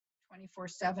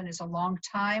24/7 is a long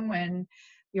time when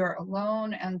you're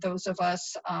alone, and those of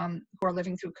us who are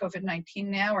living through COVID-19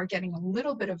 now are getting a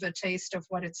little bit of a taste of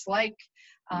what it's like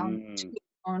to be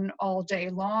on all day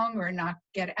long or not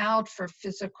get out for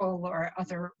physical or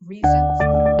other reasons.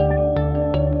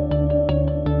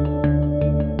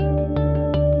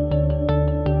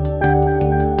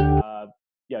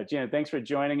 Janet, thanks for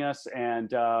joining us.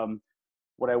 And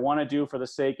what I want to do, for the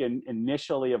sake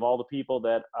initially of all the people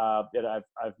that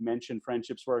I've mentioned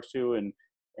FriendshipWorks to,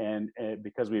 and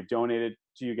because we've donated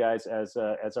to you guys as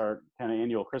our kind of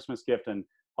annual Christmas gift and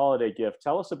holiday gift,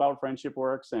 tell us about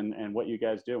FriendshipWorks and what you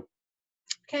guys do.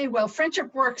 Okay, well,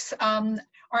 FriendshipWorks,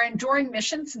 our enduring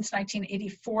mission since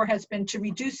 1984 has been to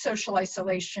reduce social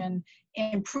isolation,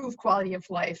 improve quality of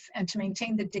life, and to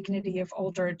maintain the dignity of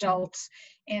older adults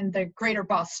in the greater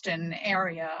Boston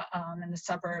area and the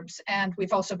suburbs. And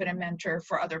we've also been a mentor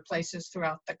for other places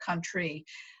throughout the country.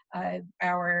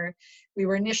 We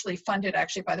were initially funded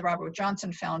actually by the Robert Wood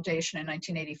Johnson Foundation in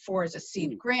 1984 as a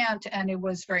seed grant, and it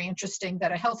was very interesting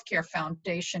that a healthcare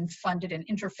foundation funded an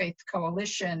interfaith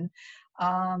coalition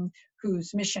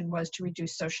whose mission was to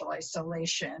reduce social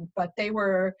isolation. But they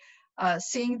were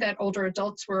seeing that older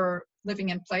adults were living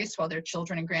in place while their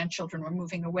children and grandchildren were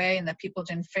moving away, and that people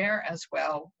didn't fare as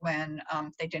well when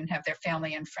they didn't have their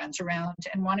family and friends around,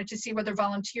 and wanted to see whether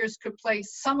volunteers could play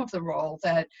some of the role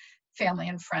that family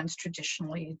and friends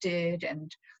traditionally did,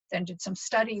 and then did some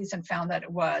studies and found that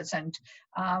it was. And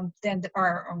then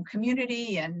our own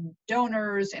community and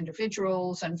donors,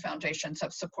 individuals, and foundations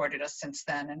have supported us since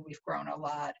then, and we've grown a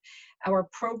lot. Our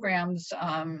programs,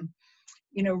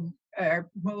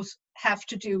 most have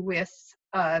to do with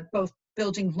both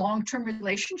building long-term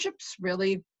relationships,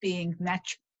 really being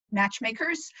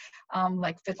matchmakers,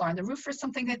 like Fiddler on the Roof or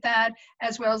something like that,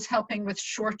 as well as helping with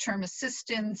short-term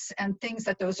assistance and things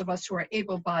that those of us who are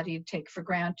able-bodied take for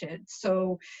granted.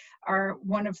 So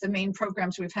one of the main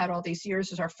programs we've had all these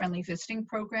years is our Friendly Visiting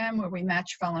Program, where we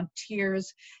match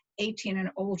volunteers 18 and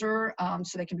older.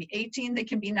 So they can be 18, they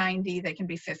can be 90, they can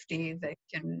be 50, they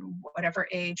can whatever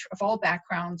age, of all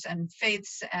backgrounds and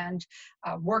faiths and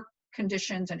work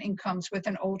conditions and incomes, with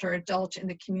an older adult in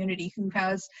the community who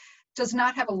does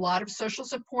not have a lot of social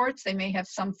supports. They may have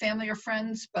some family or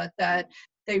friends, but that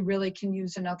they really can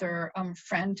use another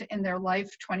friend in their life.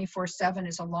 24/7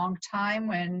 is a long time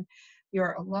when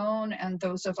you're alone, and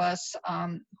those of us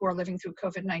who are living through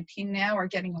COVID-19 now are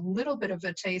getting a little bit of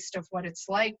a taste of what it's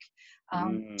like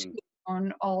to be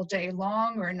on all day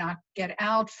long or not get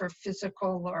out for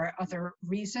physical or other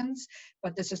reasons.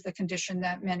 But this is the condition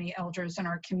that many elders in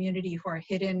our community who are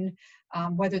hidden,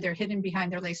 whether they're hidden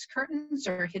behind their lace curtains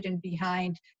or hidden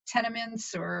behind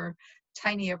tenements or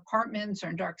tiny apartments or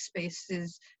in dark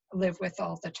spaces, live with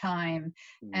all the time.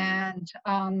 And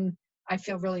I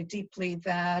feel really deeply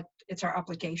that it's our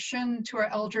obligation to our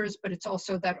elders, but it's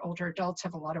also that older adults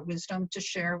have a lot of wisdom to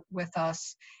share with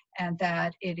us, and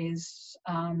that it is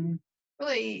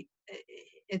really,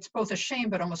 it's both a shame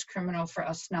but almost criminal for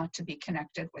us not to be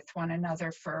connected with one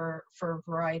another for a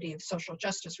variety of social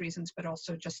justice reasons, but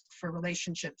also just for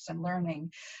relationships and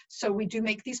learning. So we do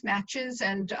make these matches,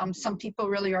 and some people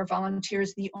really are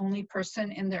volunteers, the only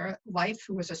person in their life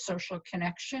who is a social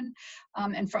connection.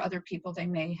 And for other people, they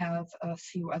may have a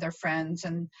few other friends,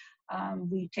 and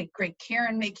we take great care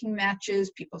in making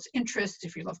matches, people's interests.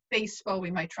 If you love baseball,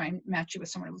 we might try and match you with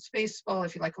someone who loves baseball.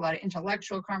 If you like a lot of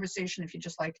intellectual conversation, if you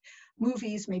just like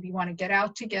movies, maybe you want to get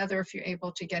out together, if you're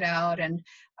able to get out and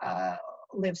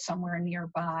live somewhere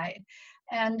nearby.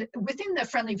 And within the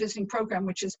Friendly Visiting Program,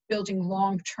 which is building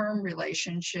long-term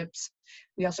relationships,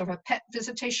 we also have a pet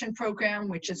visitation program,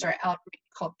 which is our outreach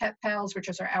called Pet Pals, which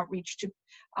is our outreach to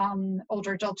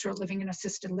older adults who are living in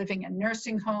assisted living and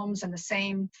nursing homes, and the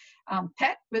same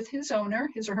pet with his owner,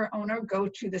 his or her owner, go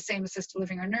to the same assisted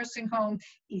living or nursing home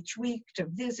each week to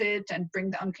visit and bring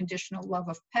the unconditional love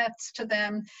of pets to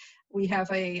them. We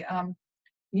have a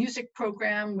music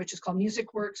program, which is called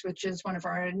FriendshipWorks, which is one of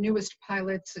our newest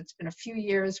pilots. It's been a few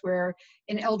years, where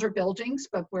in elder buildings,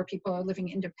 but where people are living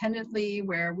independently,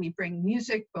 where we bring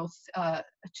music both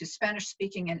to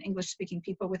Spanish-speaking and English-speaking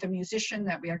people with a musician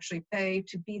that we actually pay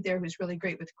to be there, who's really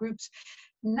great with groups.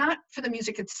 Not for the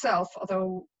music itself,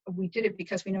 although we did it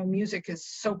because we know music is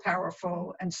so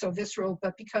powerful and so visceral,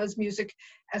 but because music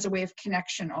as a way of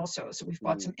connection also. So we've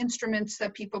bought some instruments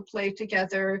that people play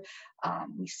together.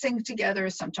 We sing together,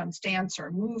 sometimes dance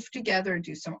or move together,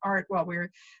 do some art while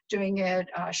we're doing it,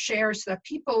 share, so that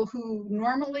people who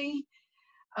normally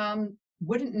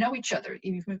wouldn't know each other,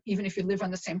 even if you live on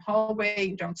the same hallway,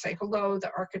 you don't say hello,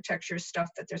 the architecture stuff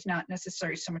that there's not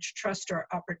necessarily so much trust or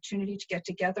opportunity to get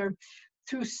together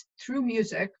through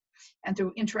music. and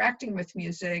through interacting with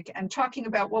music and talking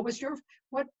about what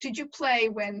did you play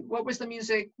what was the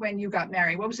music when you got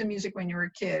married? What was the music when you were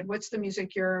a kid? What's the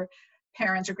music your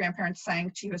parents or grandparents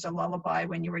sang to you as a lullaby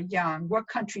when you were young? What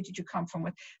country did you come from?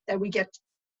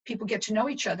 People get to know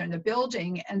each other in the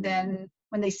building, and then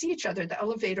when they see each other, the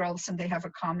elevator, all of a sudden they have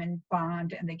a common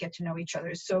bond and they get to know each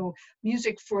other. So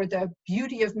music for the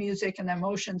beauty of music and the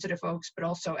emotions it evokes, but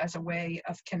also as a way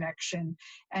of connection.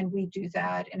 And we do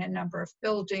that in a number of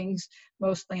buildings,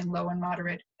 mostly in low and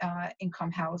moderate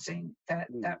income housing that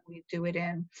we do it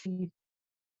in.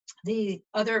 The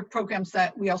other programs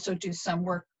that we also do some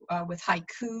work with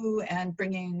haiku and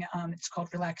bringing, it's called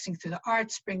Relaxing Through the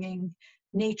Arts, bringing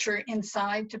nature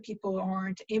inside to people who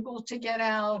aren't able to get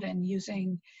out, and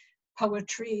using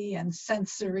poetry and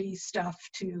sensory stuff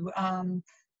to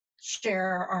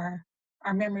share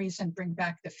our memories and bring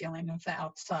back the feeling of the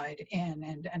outside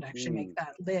in, and actually make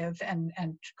that live and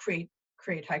create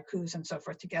haikus and so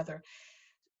forth together.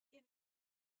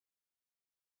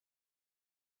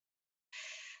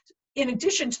 In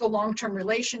addition to the long-term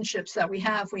relationships that we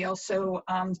have, we also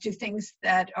do things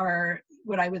that are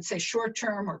what I would say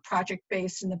short-term or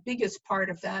project-based, and the biggest part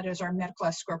of that is our medical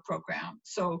escort program.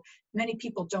 So many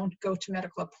people don't go to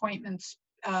medical appointments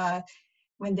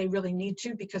when they really need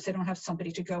to because they don't have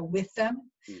somebody to go with them.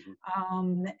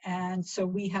 And so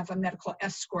we have a medical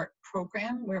escort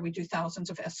program where we do thousands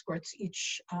of escorts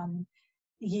each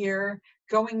year,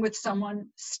 going with someone,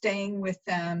 staying with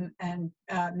them, and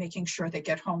making sure they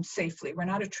get home safely. We're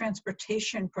not a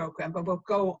transportation program, but we'll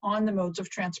go on the modes of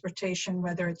transportation,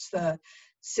 whether it's the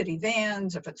city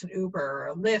vans, if it's an Uber or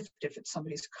a Lyft, if it's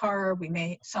somebody's car.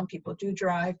 Some people do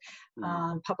drive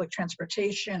public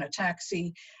transportation, a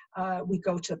taxi. We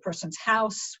go to the person's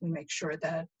house. We make sure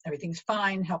that everything's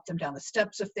fine, help them down the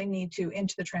steps if they need to,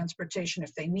 into the transportation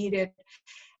if they need it.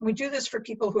 And we do this for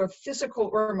people who have physical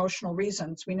or emotional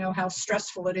reasons. We know how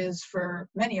stressful it is for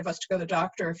many of us to go to the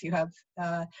doctor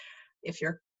if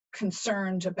you're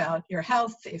concerned about your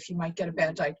health, if you might get a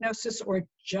bad diagnosis, or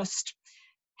just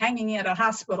hanging at a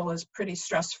hospital is pretty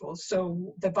stressful.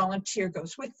 So the volunteer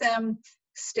goes with them,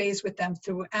 stays with them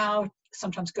throughout,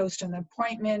 sometimes goes to an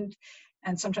appointment,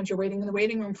 and sometimes you're waiting in the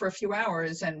waiting room for a few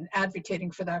hours and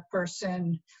advocating for that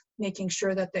person, making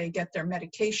sure that they get their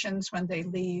medications when they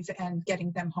leave and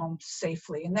getting them home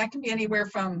safely. And that can be anywhere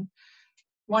from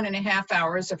 1.5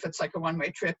 hours if it's like a one-way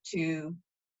trip to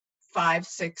 5,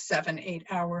 6, 7, 8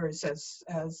 hours, as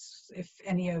if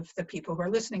any of the people who are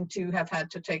listening to have had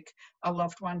to take a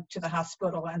loved one to the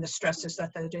hospital and the stresses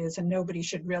that is, and nobody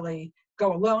should really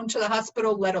go alone to the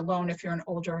hospital, let alone if you're an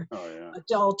older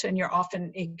adult and you're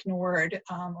often ignored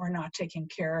or not taken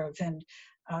care of. And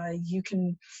you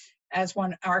can, as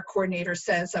our coordinator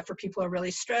says, that for people who are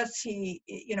really stressed,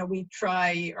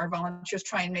 our volunteers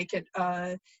try and make it,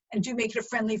 and do make it a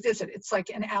friendly visit. It's like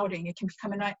an outing. It can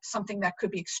become something that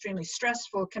could be extremely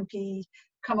stressful, can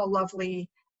become a lovely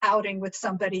outing with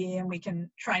somebody, and we can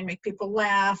try and make people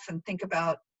laugh and think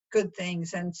about good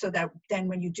things. And so that then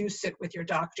when you do sit with your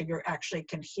doctor, you actually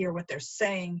can hear what they're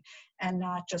saying and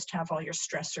not just have all your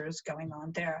stressors going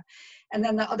on there. And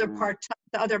then the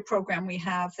other program we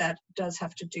have that does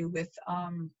have to do with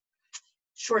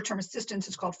short-term assistance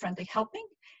is called Friendly Helping.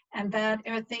 And that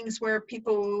are things where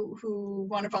people who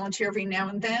want to volunteer every now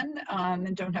and then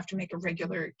and don't have to make a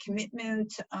regular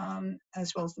commitment,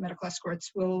 as well as the medical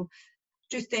escorts, will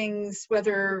do things,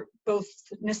 whether both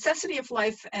necessity of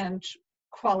life and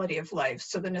quality of life.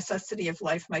 So the necessity of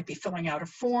life might be filling out a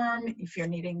form if you're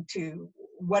needing to,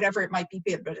 whatever it might be,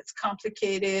 but it's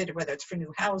complicated, whether it's for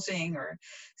new housing or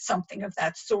something of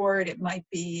that sort. It might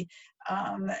be,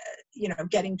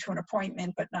 getting to an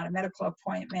appointment, but not a medical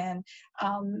appointment.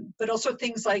 But also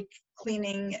things like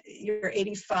cleaning. You're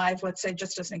 85, let's say,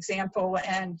 just as an example,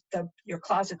 and your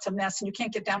closet's a mess and you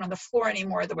can't get down on the floor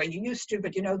anymore the way you used to,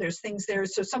 but there's things there.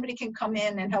 So somebody can come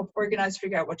in and help organize,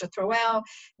 figure out what to throw out,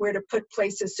 where to put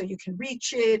places so you can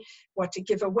reach it, what to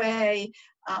give away,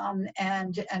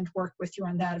 and work with you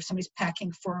on that. If somebody's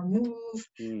packing for a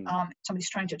move,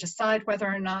 somebody's trying to decide whether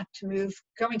or not to move,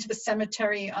 going to the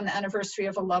cemetery on the anniversary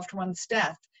of a loved one's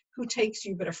death. Who takes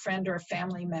you but a friend or a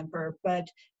family member? But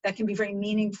that can be very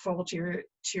meaningful to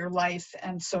your life.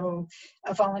 And so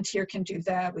a volunteer can do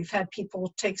that. We've had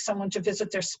people take someone to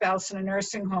visit their spouse in a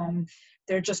nursing home.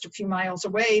 They're just a few miles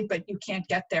away, but you can't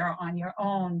get there on your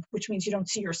own, which means you don't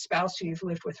see your spouse who you've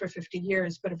lived with for 50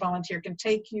 years, but a volunteer can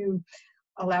take you,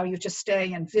 allow you to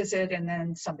stay and visit, and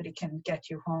then somebody can get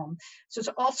you home. So it's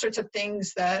all sorts of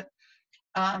things that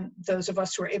those of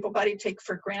us who are able-bodied take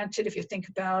for granted if you think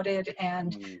about it.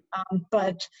 And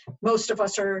but most of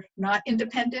us are not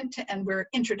independent, and we're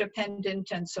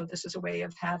interdependent, and so this is a way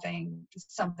of having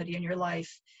somebody in your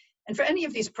life. And for any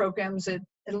of these programs, it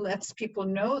lets people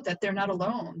know that they're not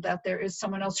alone, that there is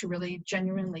someone else who really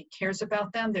genuinely cares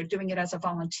about them. They're doing it as a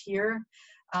volunteer.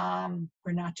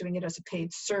 We're not doing it as a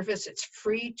paid service. It's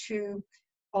free to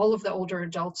all of the older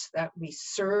adults that we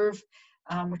serve,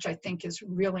 which I think is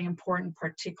really important,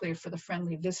 particularly for the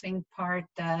friendly visiting part,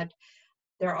 that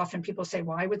there are often people say,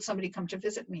 why would somebody come to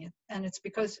visit me? And it's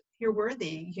because you're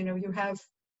worthy.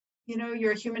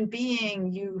 You're a human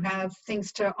being, you have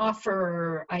things to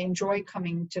offer. I enjoy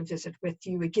coming to visit with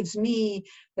you. It gives me,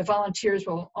 the volunteers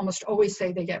will almost always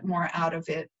say they get more out of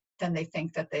it than they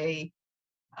think that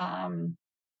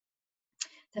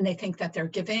they're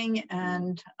giving.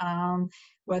 And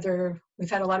whether we've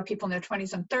had a lot of people in their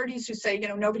 20s and 30s who say,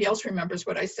 nobody else remembers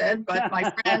what I said, but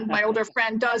my older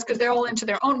friend does, because they're all into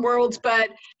their own worlds.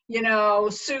 But,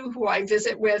 Sue, who I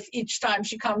visit with, each time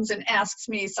she comes and asks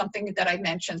me something that I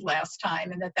mentioned last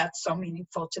time, and that's so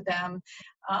meaningful to them.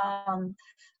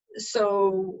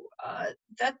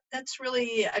 That's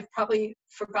really, I've probably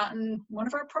forgotten one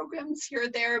of our programs here or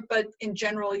there, but in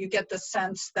general, you get the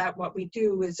sense that what we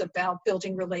do is about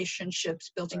building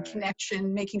relationships, building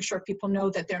connection, making sure people know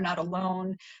that they're not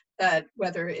alone, that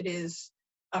whether it is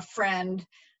a friend,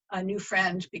 a new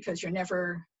friend, because you're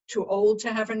never too old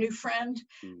to have a new friend,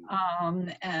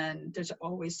 and there's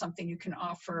always something you can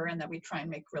offer, and that we try and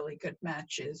make really good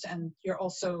matches. And you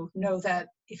also know that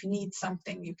if you need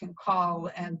something, you can call,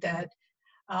 and that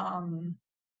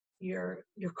you're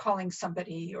calling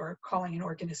somebody or calling an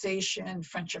organization,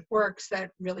 FriendshipWorks,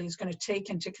 that really is going to take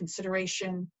into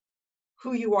consideration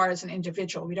who you are as an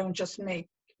individual. We don't just make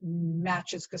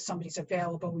matches because somebody's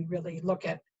available. We really look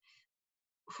at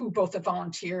who both the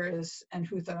volunteer is and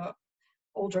who the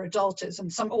older adult is, and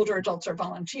some older adults are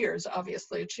volunteers,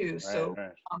 obviously, too.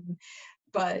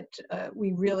 But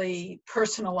we really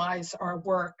personalize our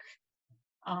work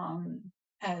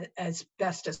as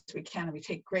best as we can, and we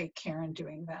take great care in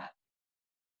doing that.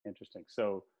 Interesting.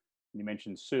 So you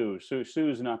mentioned Sue.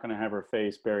 Sue's not going to have her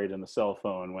face buried in the cell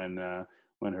phone when her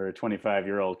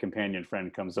 25-year-old companion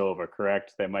friend comes over,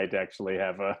 correct? They might actually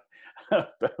have a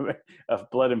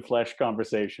blood and flesh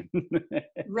conversation.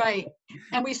 Right.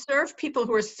 And we serve people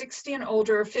who are 60 and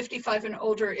older, 55 and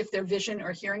older, if they're vision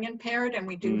or hearing impaired. And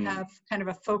we do have kind of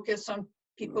a focus on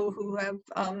people who have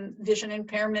vision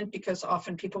impairment, because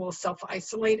often people will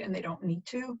self-isolate and they don't need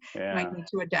to, might need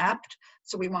to adapt.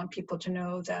 So we want people to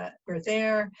know that we're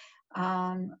there.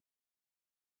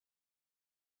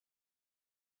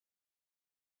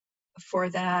 For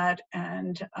that.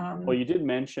 And well, you did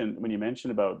mention, when you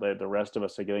mentioned about the rest of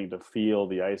us are getting to feel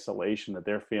the isolation that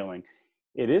they're feeling,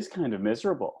 it is kind of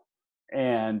miserable.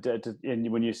 And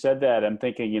when you said that, I'm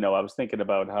thinking, I was thinking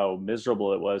about how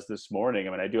miserable it was this morning.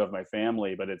 I mean, I do have my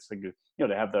family, but it's like,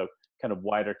 to have the kind of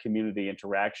wider community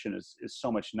interaction is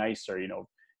so much nicer. You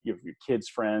have your kids'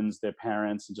 friends, their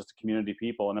parents, and just the community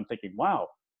people. And I'm thinking, wow,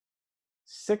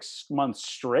 6 months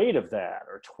straight of that,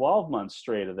 or 12 months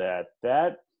straight of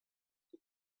that,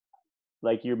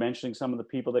 like you're mentioning some of the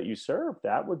people that you serve,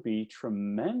 that would be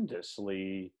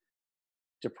tremendously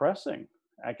depressing.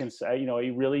 I can say,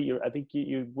 I think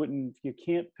you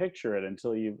can't picture it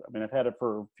until I've had it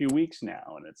for a few weeks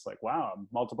now, and it's like, wow,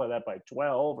 multiply that by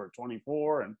 12 or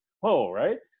 24 and whoa,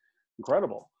 right?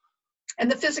 Incredible. And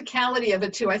the physicality of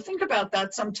it too. I think about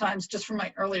that sometimes just from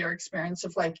my earlier experience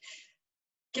of like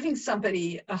giving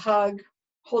somebody a hug,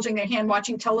 holding their hand,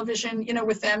 watching television,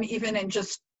 with them even, and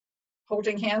just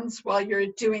holding hands while you're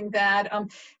doing that.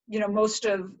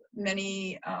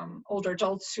 Many older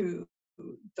adults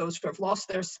those who have lost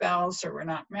their spouse or were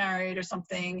not married or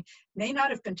something, may not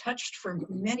have been touched for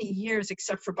many years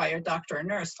except for by a doctor or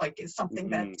nurse. Like, is something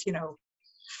that's,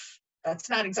 that's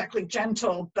not exactly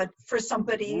gentle, but for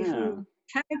somebody who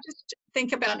kind of just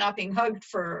think about not being hugged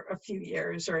for a few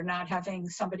years, or not having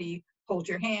somebody hold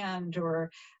your hand,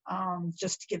 or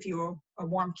just give you a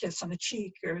warm kiss on the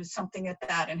cheek or something like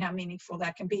that, and how meaningful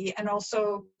that can be. And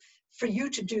also for you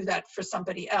to do that for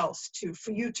somebody else,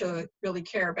 for you to really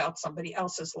care about somebody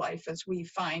else's life. As we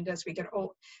find, as people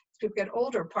get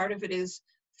older, part of it is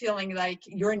feeling like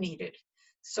you're needed.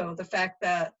 So the fact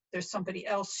that there's somebody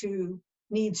else who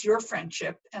needs your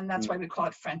friendship, and that's why we call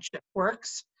it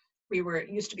FriendshipWorks. It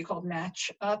used to be called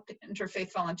Matchup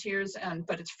Interfaith Volunteers,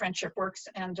 but it's FriendshipWorks,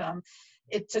 and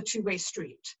it's a two-way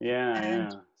street.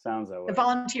 Sounds that way. The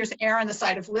volunteers err on the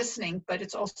side of listening, but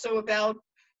it's also about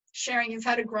sharing. You've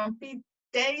had a grumpy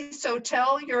day, so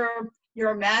tell your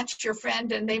you're a match, your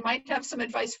friend, and they might have some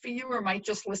advice for you, or might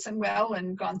just listen well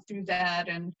and gone through that.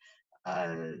 And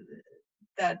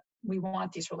that we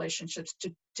want these relationships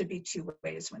to be two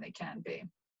ways when they can be.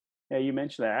 Yeah, you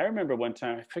mentioned that. I remember one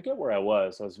time, I forget where I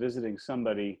was visiting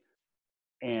somebody,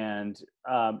 and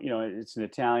it's an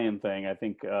Italian thing. I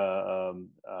think you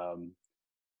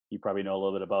probably know a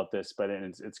little bit about this, but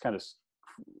it's kind of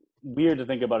weird to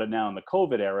think about it now in the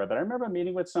COVID era. But I remember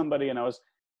meeting with somebody, and I was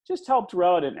just helped her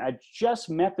out, and I just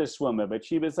met this woman, but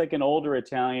she was like an older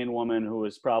Italian woman who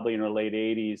was probably in her late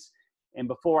 80s. And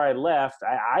before I left,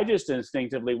 I just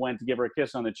instinctively went to give her a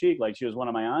kiss on the cheek, like she was one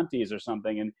of my aunties or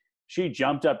something. And she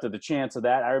jumped up to the chance of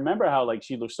that. I remember how like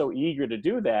she looked so eager to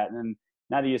do that. And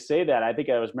now that you say that, I think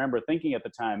I remember thinking at the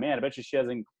time, man, I bet you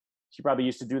she probably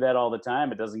used to do that all the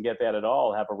time. It doesn't get that at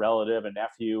all. Have a relative, a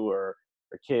nephew, or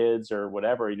kids or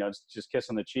whatever, just kiss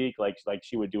on the cheek like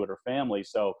she would do with her family.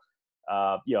 So,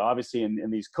 obviously in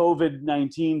these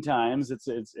COVID-19 times, it's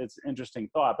an interesting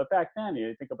thought. But back then,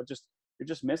 you think about you're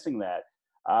just missing that.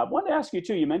 I wanted to ask you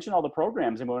too. You mentioned all the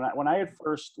programs, and when I had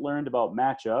first learned about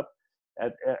Matchup,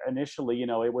 initially,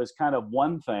 it was kind of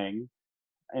one thing,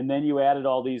 and then you added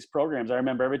all these programs. I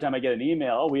remember every time I get an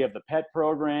email, oh, we have the pet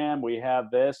program, we have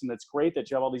this, and it's great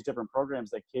that you have all these different programs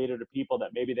that cater to people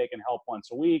that maybe they can help once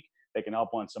a week, they can help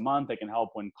once a month, they can help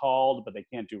when called, but they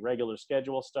can't do regular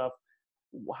schedule stuff.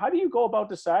 How do you go about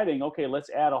deciding, okay,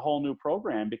 let's add a whole new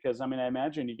program? Because I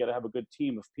imagine you got to have a good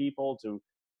team of people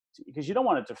because you don't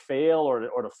want it to fail or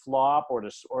to flop or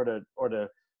to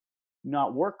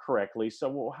not work correctly.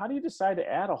 So how do you decide to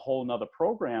add a whole nother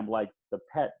program like the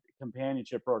pet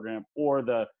companionship program or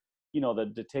the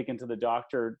taken to the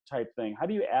doctor type thing? How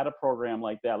do you add a program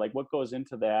like that? Like what goes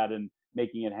into that and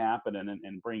making it happen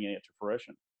and bringing it to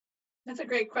fruition? That's a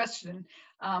great question.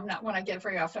 Not one I get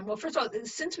very often. Well, first of all,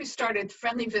 since we started,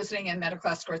 friendly visiting and medical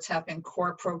escorts have been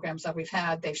core programs that we've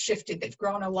had. They've shifted, they've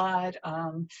grown a lot,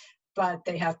 but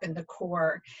they have been the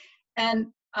core. And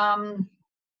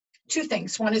two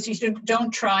things. One is you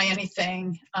don't try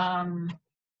anything,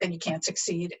 then you can't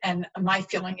succeed. And my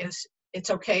feeling is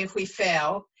it's okay if we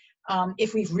fail,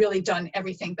 if we've really done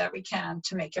everything that we can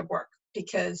to make it work.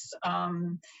 Because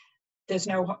there's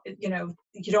no,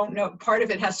 you don't know. Part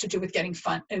of it has to do with getting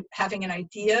fun, having an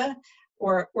idea,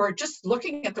 or just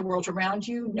looking at the world around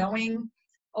you, knowing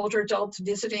older adults,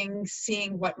 visiting,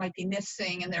 seeing what might be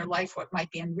missing in their life, what might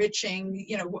be enriching,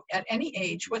 at any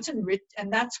age, what's enriched.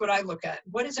 And that's what I look at.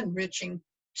 What is enriching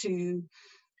to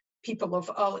people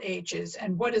of all ages,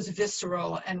 and what is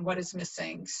visceral and what is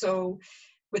missing? So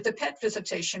with the pet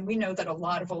visitation, we know that a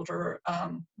lot of older,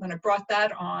 when I brought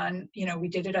that on, we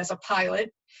did it as a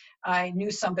pilot. I knew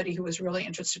somebody who was really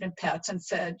interested in pets and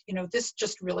said, this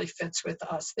just really fits with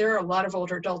us. There are a lot of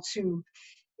older adults who,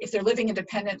 if they're living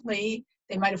independently,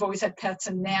 they might have always had pets,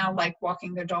 and now, like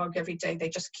walking their dog every day, they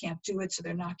just can't do it. So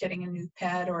they're not getting a new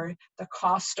pet, or the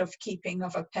cost of keeping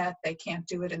of a pet, they can't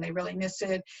do it and they really miss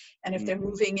it. And if they're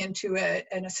moving into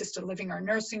an assisted living or a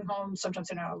nursing home, sometimes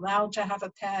they're not allowed to have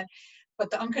a pet.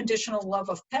 But the unconditional love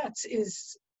of pets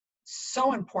is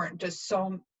so important to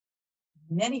so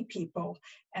many people,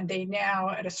 and they now,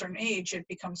 at a certain age, it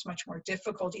becomes much more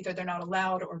difficult. Either they're not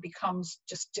allowed or becomes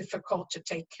just difficult to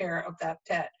take care of that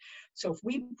pet. So if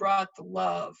we brought the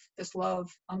love, this love,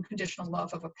 unconditional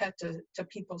love of a pet to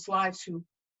people's lives who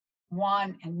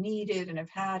want and need it and have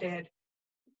had it,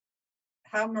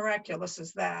 how miraculous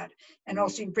is that? And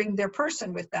also you bring their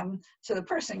person with them, so the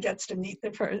person gets to meet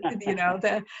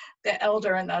the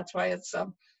elder, and that's why it's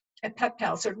a pet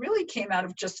pal. So it really came out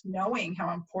of just knowing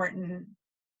how important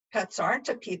pets are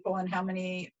to people, and how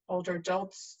many older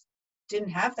adults didn't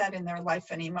have that in their life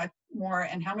anymore,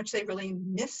 and how much they really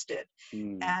missed it.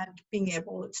 And being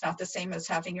able, it's not the same as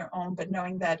having your own, but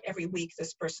knowing that every week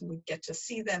this person would get to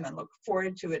see them and look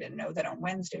forward to it, and know that on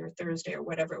Wednesday or Thursday or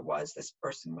whatever it was, this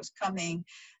person was coming,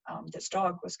 this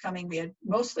dog was coming. We had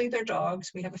mostly their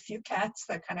dogs. We have a few cats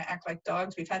that kind of act like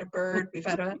dogs. We've had a bird, we've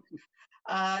had a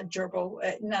gerbil,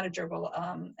 not a gerbil,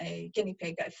 a guinea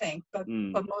pig, I think, but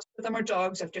most of them are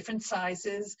dogs of different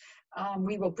sizes.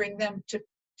 We will bring them to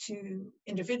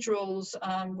individuals.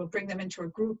 We'll bring them into a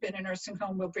group in a nursing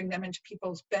home. We'll bring them into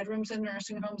people's bedrooms in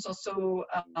nursing homes also,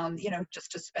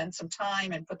 just to spend some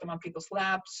time and put them on people's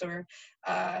laps. Or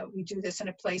we do this in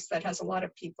a place that has a lot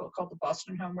of people, called the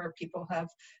Boston Home, where people have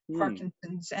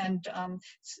Parkinson's. And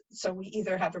so we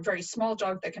either have a very small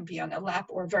dog that can be on a lap,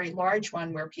 or a very large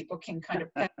one where people can kind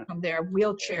of pet from their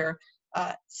wheelchair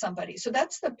somebody. So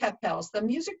that's the pet pals. The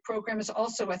music program is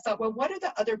also, I thought, well, what are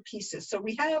the other pieces? So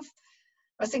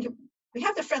I was thinking, we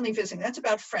have the friendly visiting, that's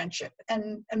about friendship,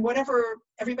 and whatever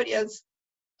everybody has.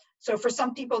 So for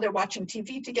some people, they're watching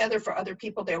TV together. For other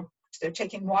people, they're they're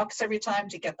taking walks every time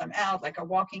to get them out, like a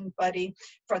walking buddy.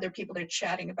 For other people, they're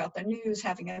chatting about the news,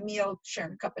 having a meal,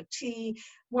 sharing a cup of tea,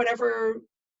 whatever.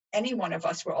 Any one of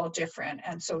us, we're all different,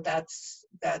 and so that's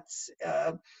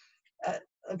a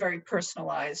very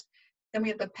personalized. Then we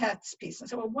have the pets piece, and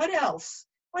so, well, what else?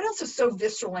 What else is so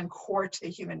visceral and core to the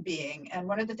human being? And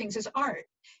one of the things is art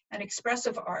and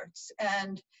expressive arts.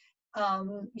 And,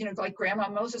 like Grandma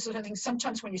Moses, I think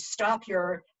sometimes when you stop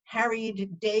your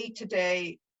harried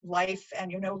day-to-day life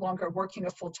and you're no longer working a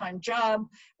full-time job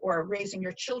or raising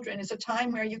your children, is a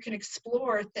time where you can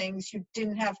explore things you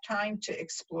didn't have time to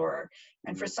explore.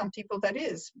 And for some people that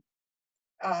is,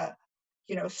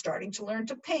 starting to learn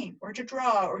to paint or to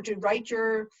draw or to write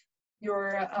your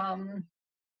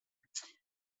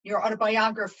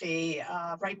autobiography,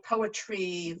 write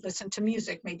poetry, listen to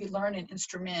music, maybe learn an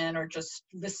instrument or just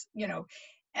listen,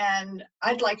 and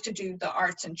I'd like to do the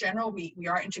arts in general. We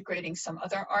are integrating some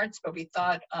other arts, but we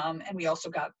thought, and we also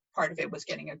got, part of it was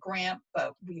getting a grant,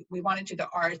 but we wanted to do the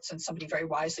arts, and somebody very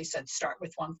wisely said, start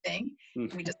with one thing.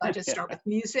 And we decided to start with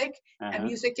music. And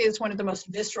music is one of the most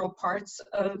visceral parts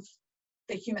of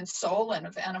the human soul and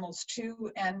of animals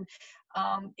too. And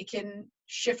it can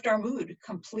shift our mood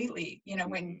completely.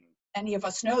 When any of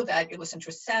us know that you listen to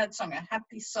a sad song, a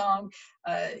happy song,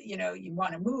 you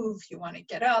want to move, you want to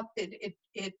get up, it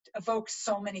evokes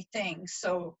so many things.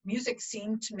 So music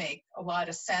seemed to make a lot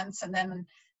of sense. And then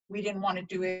we didn't want to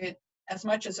do it as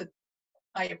much as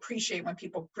I appreciate when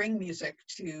people bring music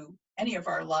to any of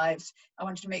our lives. I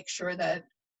wanted to make sure that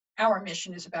our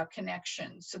mission is about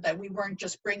connection, so that we weren't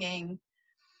just bringing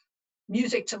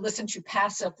music to listen to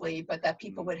passively, but that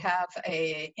people would have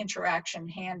a interaction,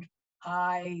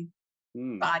 hand-eye,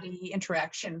 body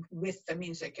interaction with the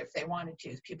music if they wanted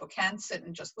to. People can sit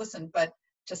and just listen, but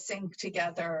to sing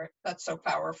together, that's so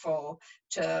powerful.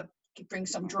 To bring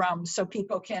some drums so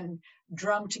people can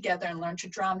drum together and learn to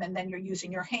drum, and then you're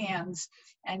using your hands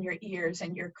and your ears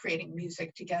and you're creating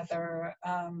music together,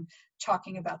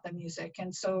 talking about the music.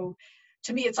 And so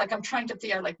to me, it's like I'm trying to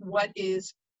figure out, like, what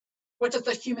does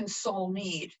the human soul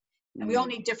need? And we all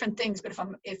need different things, but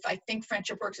if I think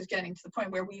FriendshipWorks is getting to the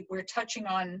point where we're touching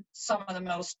on some of the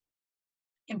most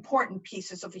important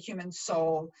pieces of the human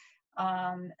soul,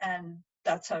 and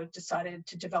that's how I decided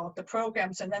to develop the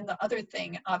programs. And then the other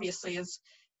thing, obviously, is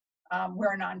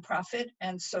we're a nonprofit,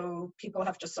 and so people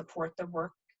have to support the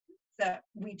work that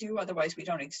we do, otherwise we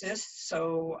don't exist.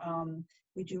 So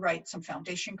we do write some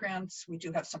foundation grants. We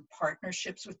do have some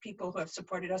partnerships with people who have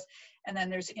supported us. And then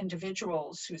there's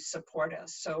individuals who support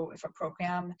us. So if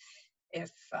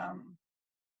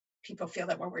people feel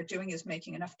that what we're doing is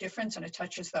making enough difference and it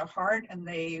touches their heart, and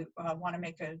they want to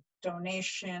make a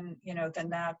donation,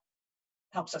 then that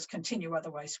helps us continue.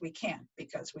 Otherwise we can't,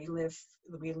 because we live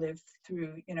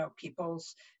through,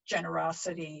 people's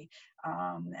generosity,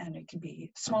 and it can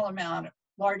be small amount,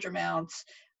 large amounts,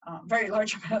 very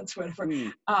large amounts, whatever.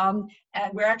 And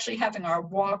we're actually having our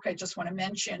walk. I just want to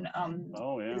mention,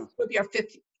 this will be our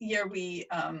 5th year.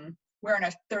 We're in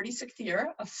our 36th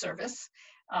year of service.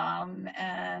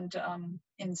 And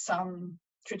in some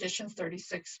traditions,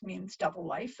 36 means double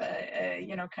life,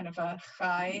 kind of a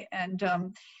high. And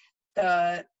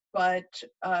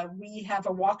we have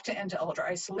a walk to end elder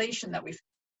isolation that we've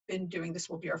been doing. This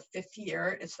will be our 5th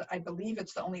year. I believe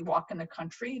it's the only walk in the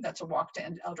country that's a walk to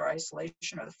end elder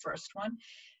isolation, or the first one.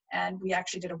 And we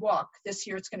actually did a walk. This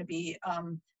year it's going to be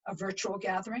a virtual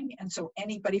gathering. And so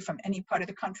anybody from any part of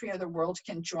the country or the world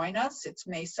can join us. It's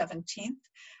May 17th.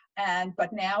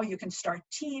 But now you can start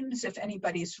teams. If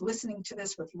anybody's listening to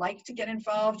this would like to get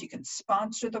involved, you can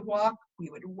sponsor the walk. We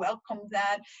would welcome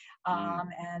that.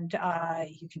 And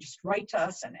you can just write to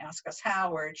us and ask us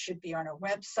how, or it should be on our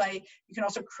website. You can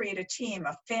also create a team,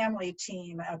 a family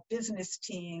team, a business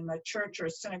team, a church or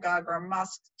synagogue or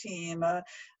mosque team, a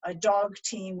dog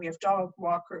team. We have dog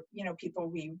walker, people,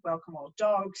 we welcome all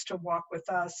dogs to walk with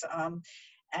us.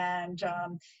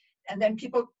 And then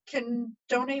people can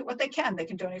donate what they can. They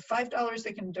can donate $5,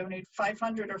 they can donate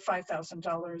 $500 or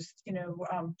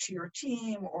 $5,000, to your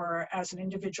team or as an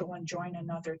individual and join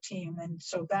another team. And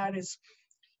so that is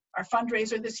our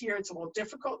fundraiser this year. It's a little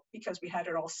difficult because we had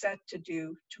it all set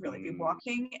to really be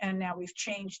walking, and now we've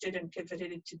changed it and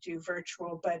pivoted it to do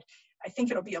virtual, but I think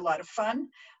it'll be a lot of fun.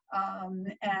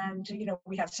 And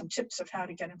we have some tips of how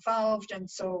to get involved. And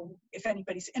so if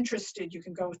anybody's interested, you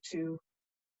can go to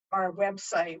our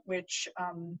website, which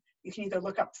you can either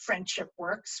look up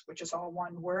FriendshipWorks, which is all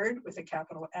one word with a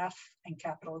capital F and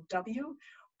capital W,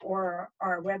 or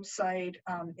our website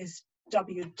is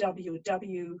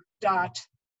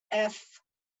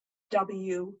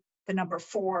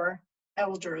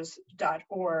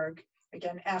www.fw4elders.org.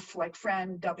 Again, F like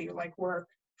friend, W like work,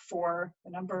 4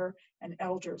 the number, and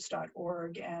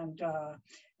elders.org, and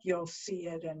you'll see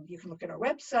it, and you can look at our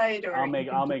website, or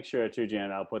I'll make sure too,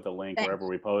 Janet. I'll put the link wherever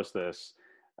we post this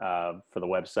for the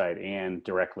website and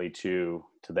directly to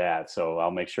that. So I'll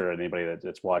make sure anybody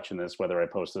that's watching this, whether I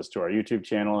post this to our YouTube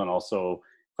channel and also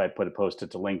if I post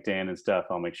it to LinkedIn and stuff,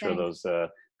 I'll make sure those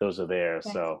are there.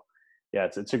 Thanks. So yeah,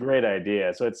 it's a great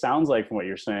idea. So it sounds like from what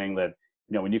you're saying that,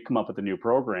 you know, when you come up with a new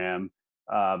program,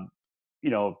 you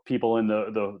know, people in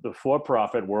the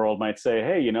for-profit world might say,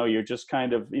 hey, you know, you're just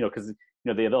kind of, you know, because, you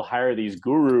know, they'll hire these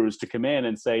gurus to come in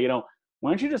and say, you know,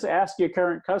 why don't you just ask your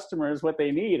current customers what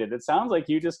they need? And it sounds like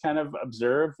you just kind of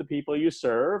observed the people you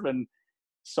serve and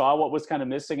saw what was kind of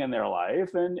missing in their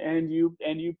life, and you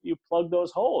plug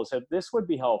those holes. Said this would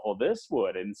be helpful, this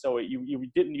would, and so you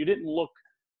didn't look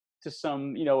to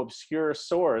some, you know, obscure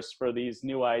source for these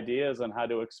new ideas on how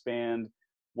to expand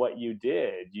what you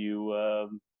did.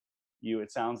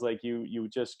 It sounds like you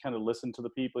just kind of listened to the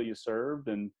people you served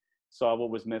and saw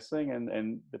what was missing,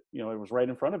 and you know, it was right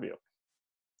in front of you.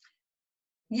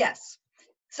 Yes.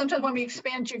 Sometimes when we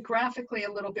expand geographically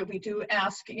a little bit, we do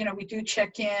ask, you know, we do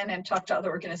check in and talk to other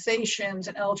organizations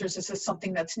and elders. Is this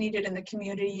something that's needed in the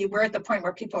community? We're at the point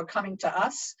where people are coming to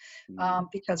us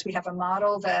because we have a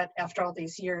model that after all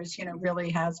these years, you know, really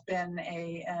has been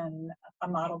a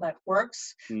model that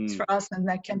works for us, and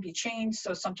that can be changed.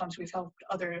 So sometimes we've helped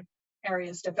other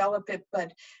areas develop it,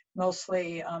 but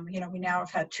mostly, you know, we now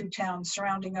have had 2 towns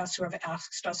surrounding us who have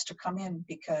asked us to come in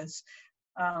because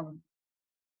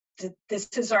this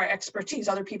is our expertise.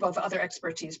 Other people have other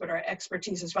expertise, but our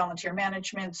expertise is volunteer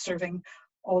management, serving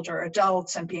older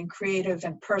adults, and being creative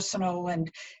and personal, and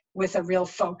with a real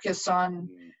focus on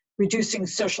reducing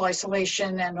social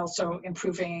isolation and also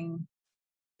improving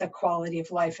the quality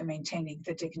of life and maintaining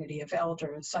the dignity of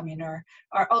elders. I mean,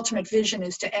 our ultimate vision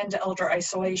is to end elder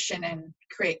isolation and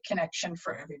create connection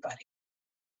for everybody.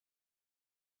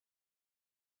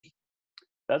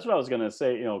 That's what I was going to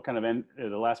say, you know, kind of in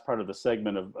the last part of the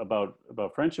segment about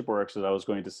FriendshipWorks, is I was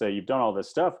going to say, you've done all this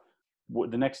stuff.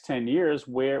 The next 10 years,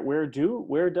 where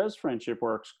does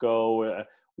FriendshipWorks go?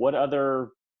 What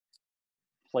other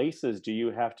places do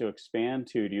you have to expand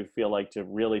to, do you feel like, to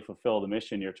really fulfill the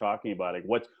mission you're talking about?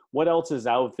 Like what else is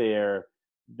out there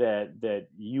that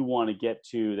you want to get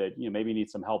to, that, you know, maybe need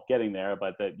some help getting there,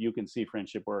 but that you can see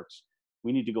FriendshipWorks,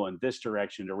 we need to go in this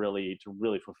direction to really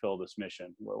fulfill this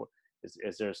mission?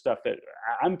 Is there stuff that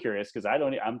I'm curious, because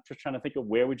I'm just trying to think of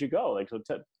where would you go? Like, so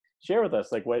share with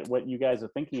us, like what you guys are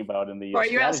thinking about in the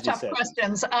you asked tough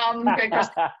questions. Great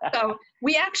question. So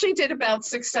we actually did about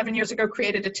 6-7 years ago,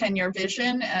 created a 10-year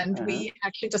vision, and we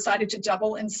actually decided to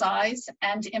double in size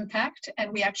and impact,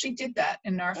 and we actually did that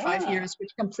in our 5 years, which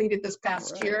completed this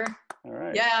past year. All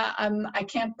right. Yeah, I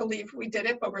can't believe we did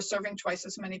it, but we're serving twice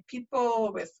as many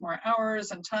people with more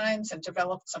hours and times, and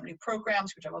developed some new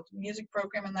programs. We developed a music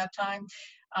program in that time,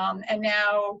 and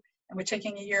we're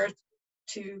taking a year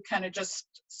to kind of just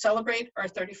celebrate our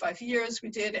 35 years we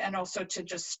did, and also to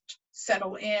just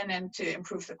settle in and to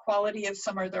improve the quality of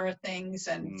some other things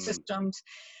and systems.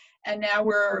 And now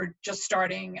we're just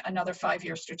starting another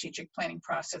 5-year strategic planning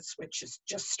process, which is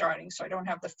just starting. So I don't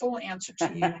have the full answer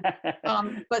to you.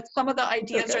 But some of the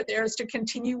ideas are there is to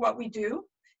continue what we do,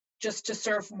 just to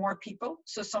serve more people.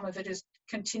 So some of it is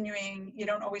continuing. You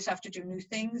don't always have to do new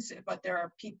things, but there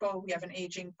are people, we have an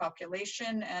aging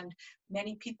population, and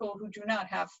many people who do not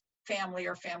have family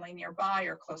or family nearby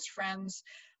or close friends,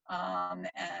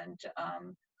 and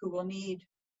who will need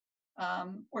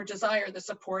or desire the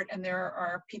support. And there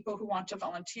are people who want to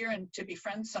volunteer and to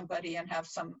befriend somebody and have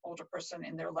some older person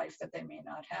in their life that they may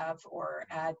not have, or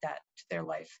add that to their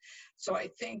life. So I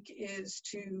think is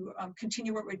to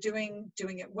continue what we're doing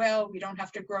it well. We don't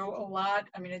have to grow a lot.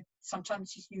 I mean,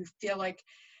 sometimes you feel like,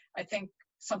 I think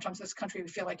sometimes this country, we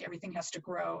feel like everything has to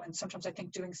grow. And sometimes I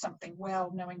think doing something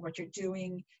well, knowing what you're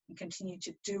doing and continue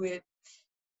to do it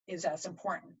is as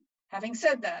important. Having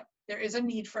said that, there is a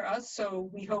need for us, so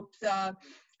we hope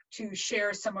to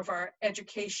share some of our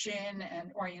education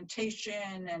and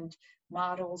orientation and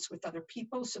models with other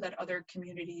people so that other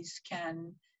communities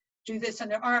can do this. And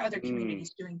there are other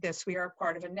communities doing this. We are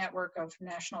part of a network of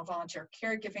National Volunteer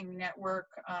Caregiving Network,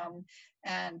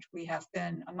 and we have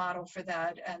been a model for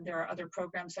that. And there are other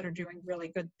programs that are doing really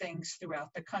good things throughout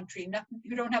the country,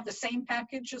 who don't have the same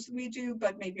package as we do,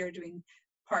 but maybe are doing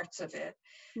parts of it.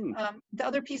 The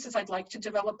other pieces, I'd like to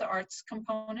develop the arts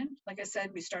component. Like I said,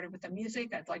 we started with the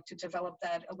music. I'd like to develop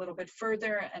that a little bit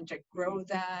further and to grow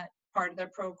that part of their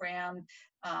program,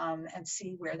 and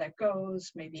see where that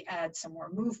goes, maybe add some more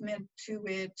movement to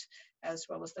it, as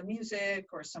well as the music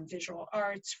or some visual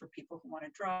arts for people who want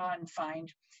to draw and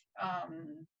find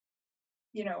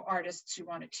artists who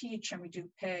want to teach, and we do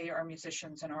pay our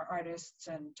musicians and our artists,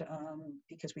 and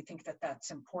because we think that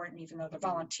that's important, even though the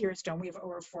volunteers don't. We have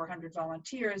over 400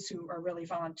 volunteers who are really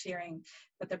volunteering,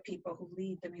 but the people who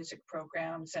lead the music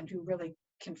programs and who really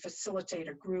can facilitate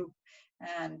a group,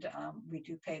 and we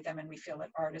do pay them, and we feel that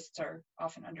artists are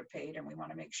often underpaid, and we want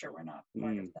to make sure we're not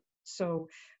part of that. So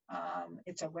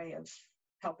it's a way of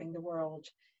helping the world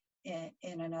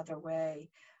in another way.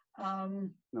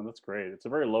 No, that's great. It's a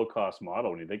very low cost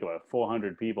model when you think about it.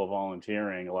 400 people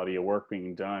volunteering, a lot of your work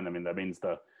being done. I mean, that means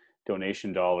the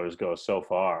donation dollars go so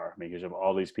far. I mean, because you have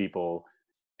all these people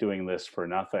doing this for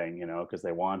nothing, because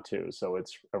they want to. So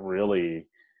it's a really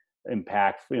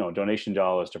donation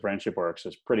dollars to FriendshipWorks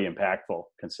is pretty impactful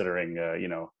considering,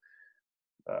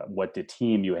 what the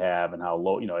team you have and how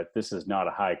low, if this is not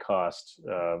a high cost,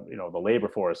 the labor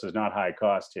force is not high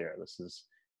cost here. This is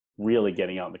really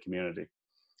getting out in the community.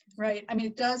 Right. I mean,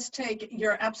 it does take,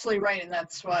 you're absolutely right. And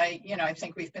that's why, I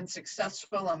think we've been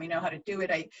successful and we know how to do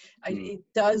it. It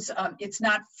does, it's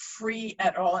not free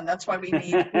at all. And that's why we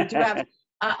do have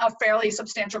a fairly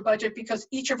substantial budget, because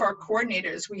each of our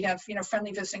coordinators, we have,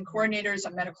 friendly visiting coordinators,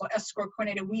 a medical escort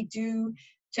coordinator. We do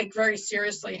take very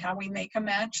seriously how we make a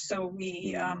match. So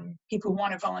we, people who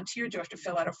want to volunteer do have to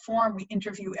fill out a form. We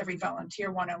interview every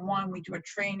volunteer one-on-one. We do a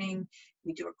training.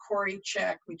 We do a query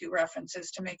check. We do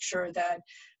references to make sure that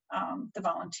the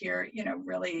volunteer,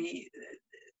 really,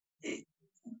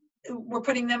 we're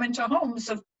putting them into homes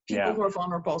of people who are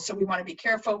vulnerable. So we want to be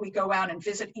careful. We go out and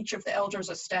visit each of the elders,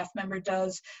 a staff member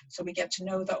does, so we get to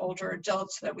know the older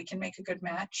adults so that we can make a good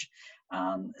match.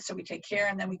 So we take care,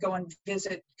 and then we go and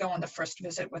go on the first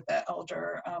visit with the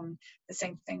elder. The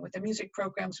same thing with the music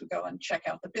programs. We go and check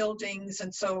out the buildings.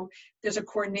 And so there's a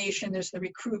coordination, there's the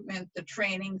recruitment, the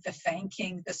training, the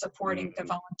thanking, the supporting the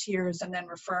volunteers, and then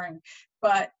referring.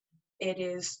 But it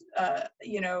is,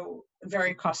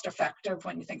 very cost effective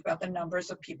when you think about the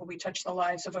numbers of people. We touch the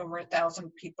lives of over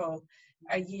 1,000 people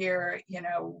a year,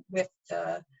 with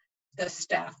the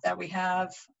staff that we have.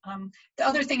 The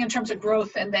other thing in terms of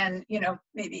growth, and then,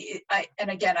 maybe I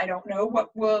don't know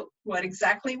what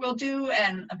exactly we'll do,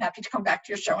 and I'm happy to come back to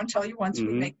your show and tell you once we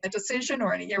make the decision,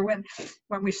 or in a year when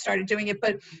we started doing it,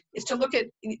 but is to look at,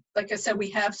 like I said, we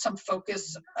have some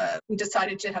focus. We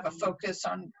decided to have a focus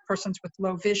on persons with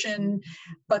low vision,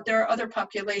 but there are other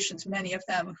populations, many of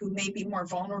them, who may be more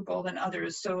vulnerable than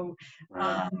others. So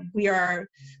we are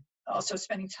also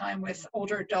spending time with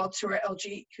older adults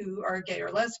who are gay or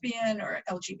lesbian or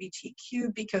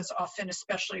LGBTQ, because often,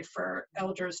 especially for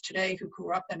elders today who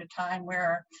grew up in a time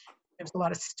where there's a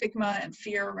lot of stigma and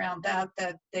fear around that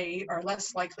they are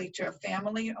less likely to have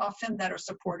family often that are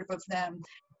supportive of them,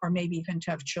 or maybe even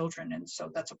to have children. And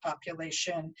so that's a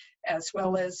population, as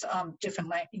well as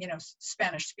different,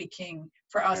 Spanish speaking.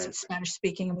 For us, it's Spanish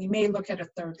speaking, and we may look at a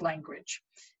third language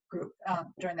group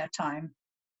during that time.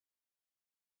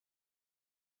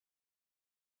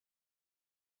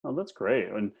 Oh, that's great.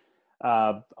 And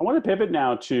I want to pivot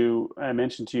now to, I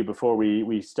mentioned to you before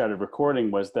we started recording,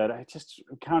 was that I just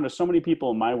encounter so many people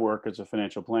in my work as a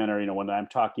financial planner, when I'm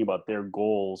talking about their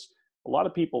goals, a lot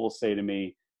of people will say to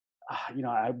me,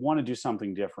 I want to do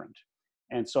something different.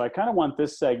 And so I kind of want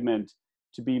this segment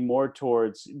to be more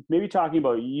towards maybe talking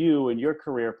about you and your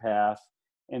career path,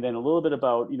 and then a little bit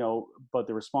about, about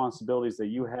the responsibilities that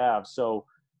you have. So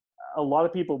a lot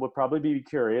of people would probably be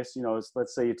curious,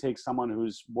 let's say you take someone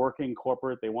who's working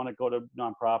corporate, they want to go to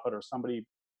nonprofit, or somebody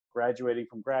graduating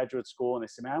from graduate school, and they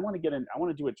say, man, I want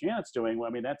to do what Janet's doing. Well,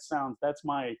 I mean, that's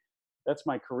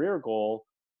my career goal.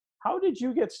 How did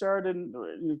you get started?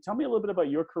 Tell me a little bit about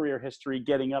your career history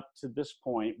getting up to this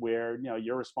point where,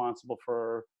 you're responsible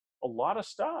for a lot of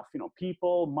stuff,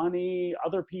 people, money,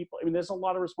 other people. I mean, there's a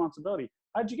lot of responsibility.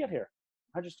 How'd you get here?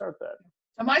 How'd you start that?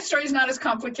 So my story is not as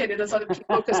complicated as other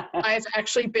people, because I've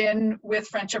actually been with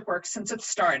FriendshipWorks since it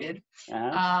started.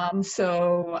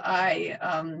 So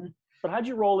But how'd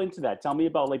you roll into that? Tell me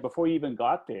about, before you even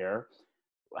got there,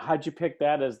 how'd you pick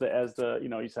that as the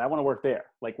you said, I want to work there.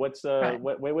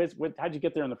 How'd you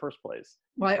get there in the first place?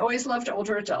 Well, I always loved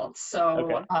older adults.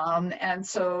 So, and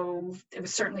so it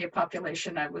was certainly a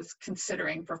population I was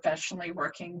considering professionally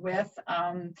working with.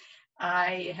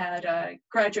 I had a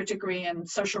graduate degree in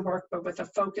social work, but with a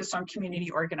focus on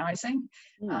community organizing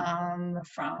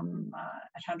from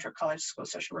at Hunter College School of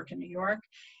Social Work in New York.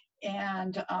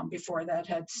 And before that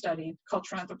had studied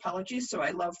cultural anthropology. So I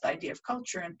love the idea of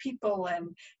culture and people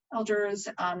and elders.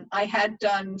 I had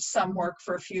done some work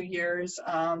for a few years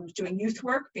doing youth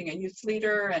work, being a youth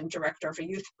leader and director of a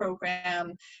youth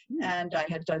program. And I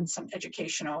had done some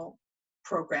educational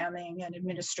programming and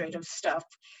administrative stuff.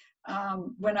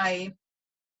 When I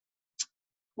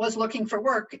was looking for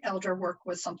work, elder work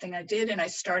was something I did, and I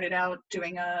started out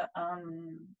doing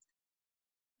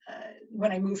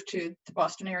when I moved to the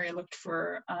Boston area,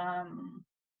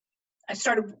 I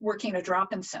started working at a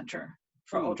drop-in center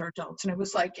for older adults, and it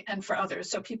was like, and for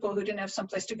others. So people who didn't have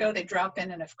someplace to go, they drop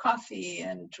in and have coffee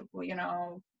and,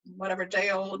 whatever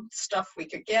day old stuff we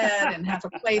could get, and have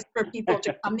a place for people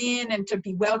to come in and to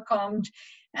be welcomed.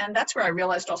 And that's where I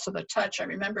realized also the touch. I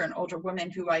remember an older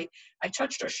woman who I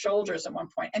touched her shoulders at one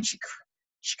point, and she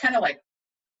kind of like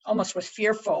almost was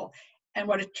fearful. And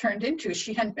what it turned into is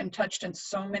she hadn't been touched in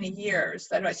so many years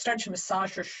that I started to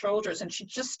massage her shoulders, and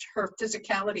her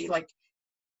physicality like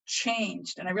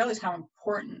changed. And I realized how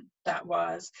important that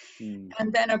was.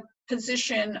 And then a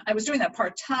position, I was doing that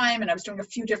part-time, and I was doing a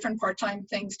few different part-time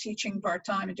things, teaching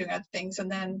part-time and doing other things.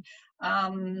 And then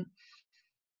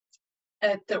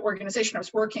at the organization I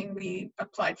was working, we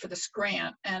applied for this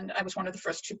grant, and I was one of the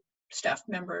first 2 staff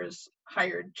members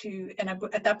hired to, and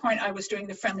at that point I was doing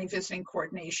the friendly visiting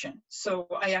coordination. So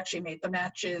I actually made the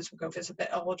matches, would go visit the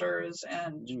elders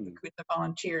and with the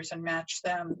volunteers and match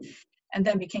them, and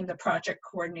then became the project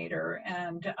coordinator.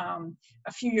 And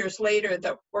a few years later,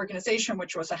 the organization,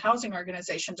 which was a housing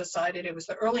organization, decided, it was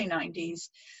the early 90s,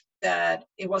 that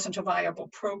it wasn't a viable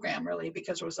program really,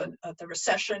 because it was the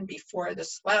recession before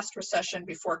this last recession,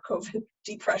 before COVID,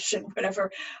 depression, whatever.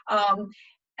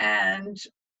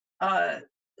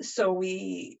 So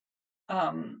they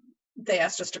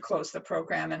asked us to close the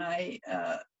program, and I,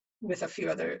 with a few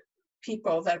other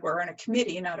people that were on a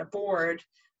committee, not a board,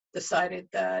 decided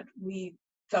that we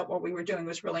felt what we were doing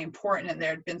was really important, and there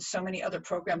had been so many other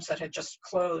programs that had just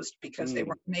closed because they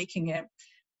weren't making it,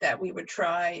 that we would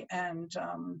try and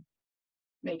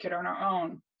make it on our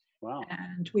own. Wow.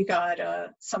 And we got,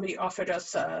 somebody offered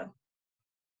us a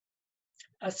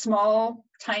small,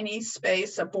 tiny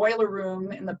space, a boiler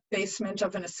room in the basement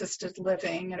of an assisted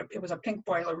living, and it was a pink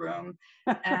boiler room,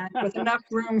 and with enough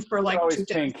room for like always 2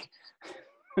 pink. desks.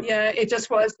 Yeah, it just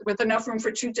was, with enough room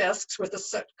for 2 desks, with a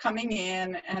set coming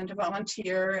in and a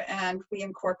volunteer. And we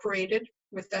incorporated,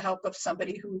 with the help of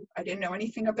somebody who I didn't know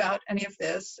anything about any of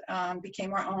this,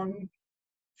 became our own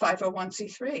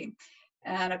 501c3,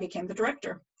 and I became the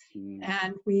director.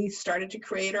 And we started to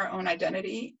create our own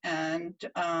identity, and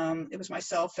it was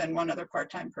myself and one other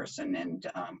part-time person and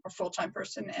or full-time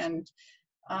person, and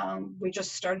we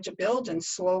just started to build, and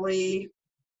slowly,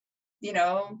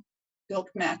 built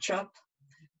Matchup,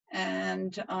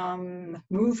 and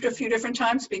moved a few different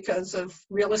times because of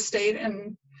real estate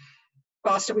in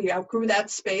Boston. We outgrew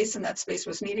that space, and that space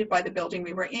was needed by the building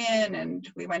we were in,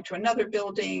 and we went to another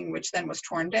building, which then was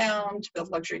torn down to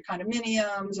build luxury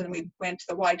condominiums, and we went to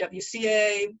the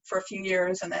YWCA for a few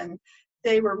years, and then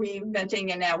they were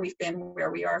reinventing, and now we've been where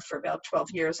we are for about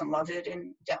 12 years and love it,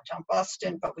 in downtown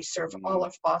Boston. But we serve all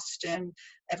of Boston,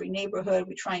 every neighborhood.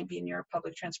 We try and be near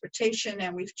public transportation,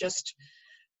 and we've just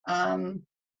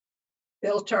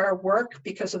built our work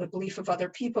because of the belief of other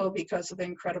people, because of the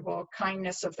incredible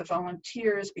kindness of the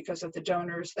volunteers, because of the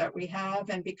donors that we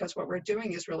have, and because what we're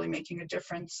doing is really making a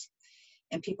difference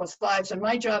in people's lives. And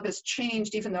my job has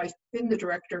changed, even though I've been the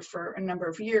director for a number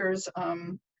of years.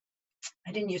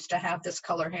 I didn't used to have this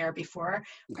color hair before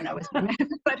when I was,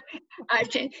 but I've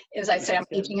changed. As I say, I'm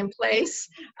aging in place.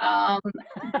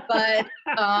 But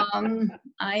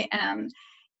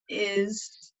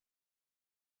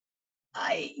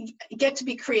I get to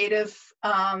be creative.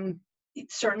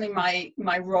 Certainly my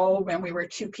role when we were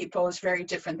 2 people is very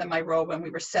different than my role when we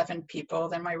were 7 people,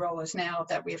 than my role is now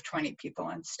that we have 20 people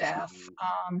on staff,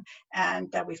 and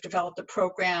that we've developed the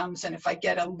programs. And if I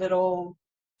get a little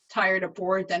tired or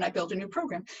bored, then I build a new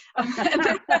program.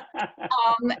 And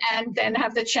then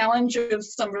have the challenge of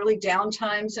some really down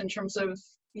times in terms of,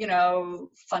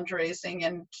 fundraising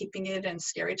and keeping it, and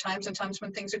scary times, and times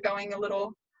when things are going a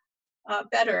little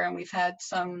better. And we've had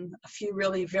a few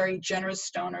really very generous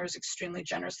donors, extremely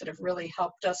generous, that have really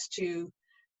helped us to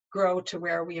grow to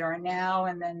where we are now.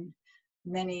 And then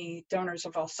many donors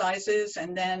of all sizes,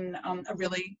 and then a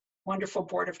really wonderful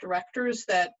board of directors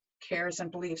that cares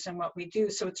and believes in what we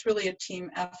do. So it's really a team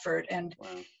effort, and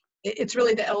it's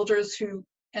really the elders who,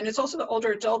 and it's also the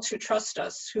older adults who trust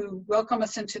us, who welcome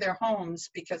us into their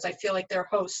homes, because I feel like they're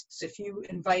hosts. If you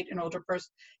invite an older person,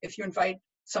 if you invite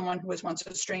someone who was once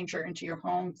a stranger into your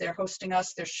home, they're hosting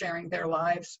us, they're sharing their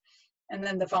lives. And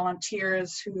then the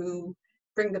volunteers who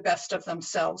bring the best of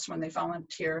themselves when they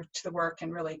volunteer to the work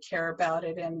and really care about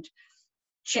it and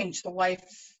change the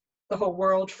whole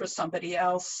world for somebody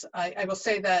else. I will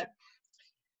say that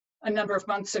a number of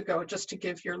months ago, just to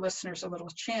give your listeners a little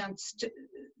chance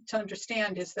to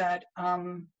understand, is that,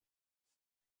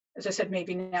 as I said,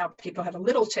 maybe now people have a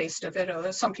little taste of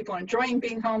it. Some people are enjoying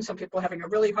being home. Some people are having a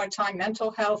really hard time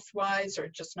mental health-wise, or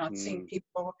just not seeing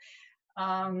people.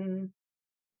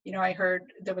 You know, I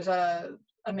heard there was a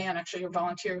man, actually, a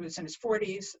volunteer who's in his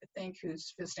 40s, I think,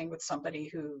 who's visiting with somebody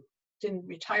who didn't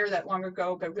retire that long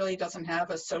ago, but really doesn't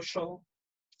have a social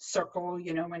circle,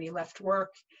 you know, when he left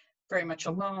work, very much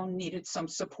alone, needed some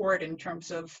support in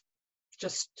terms of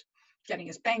just getting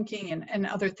his banking and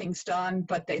other things done.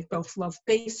 But they both love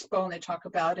baseball, and they talk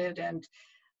about it. And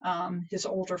his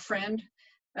older friend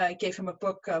gave him a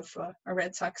book of a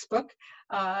Red Sox book,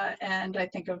 and I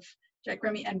think of Jack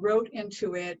Remy, and wrote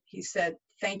into it, he said,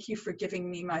 "Thank you for giving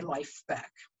me my life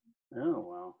back." Oh,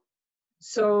 wow.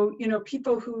 So, you know,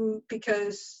 people who,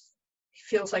 because he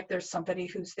feels like there's somebody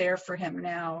who's there for him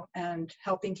now and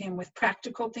helping him with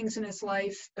practical things in his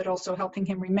life, but also helping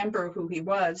him remember who he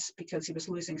was, because he was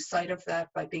losing sight of that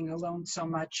by being alone so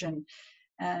much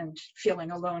and feeling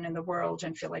alone in the world,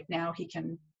 and feel like now he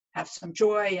can have some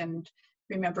joy and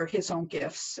remember his own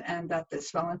gifts. And that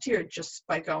this volunteer, just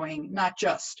by going, not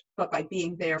just, but by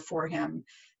being there for him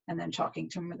and then talking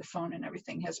to him on the phone and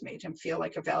everything, has made him feel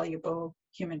like a valuable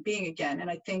human being again. And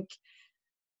I think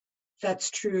that's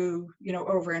true, you know,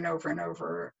 over and over and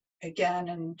over again.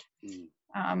 And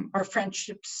our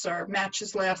friendships, our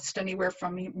matches last anywhere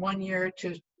from 1 year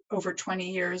to over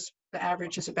 20 years. The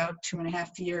average is about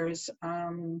 2.5 years.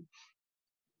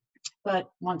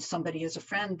 But once somebody is a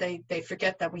friend, they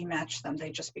forget that we match them. They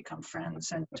just become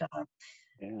friends. And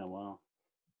yeah, wow.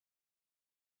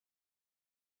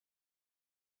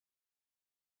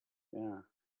 Yeah.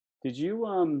 Did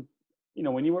you, you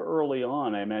know, when you were early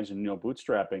on, I imagine, you know,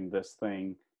 bootstrapping this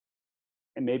thing,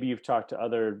 and maybe you've talked to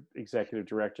other executive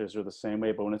directors who are the same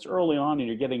way, but when it's early on and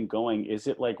you're getting going, is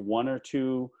it like 1 or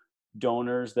 2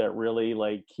 donors that really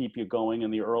like keep you going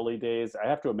in the early days? I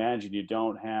have to imagine you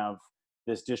don't have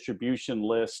this distribution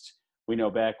list. We know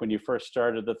back when you first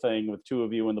started the thing with 2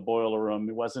 of you in the boiler room,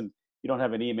 you don't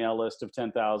have an email list of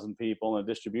 10,000 people and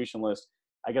a distribution list.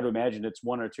 I got to imagine it's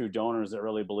 1 or 2 donors that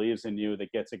really believes in you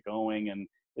that gets it going. And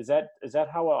is that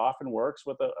how it often works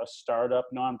with a startup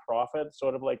nonprofit,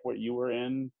 sort of like what you were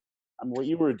in? I mean, what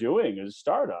you were doing is a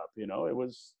startup, you know, it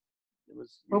was.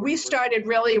 What we started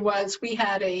really was, we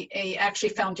had a actually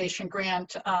foundation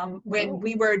grant when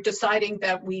we were deciding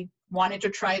that we wanted to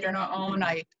try it on our own.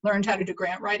 I learned how to do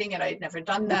grant writing, and I had never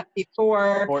done that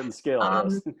before. Important skill.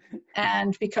 Yes.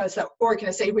 And because the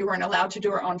organization, we weren't allowed to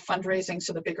do our own fundraising,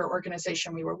 so the bigger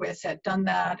organization we were with had done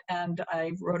that. And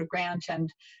I wrote a grant, and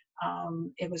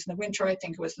it was in the winter. I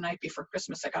think it was the night before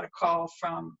Christmas. I got a call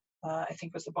from I think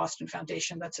it was the Boston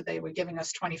Foundation, that said they were giving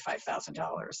us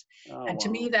 $25,000. And to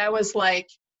me, that was like,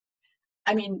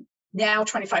 I mean, now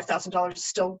 $25,000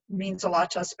 still means a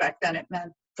lot to us. Back then, it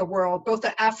meant the world. Both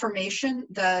the affirmation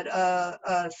that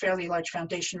a fairly large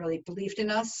foundation really believed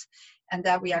in us, and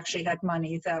that we actually had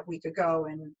money that we could go.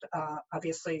 And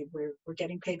obviously, we're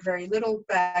getting paid very little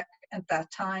back at that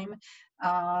time.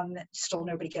 Still,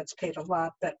 nobody gets paid a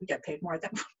lot, but we get paid more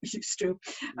than we used to.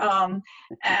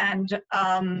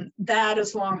 That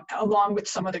is along with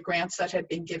some of the grants that had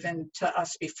been given to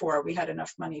us before, we had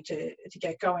enough money to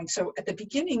get going. So at the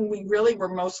beginning, we really were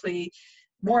mostly,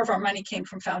 more of our money came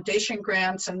from foundation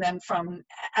grants, and then from,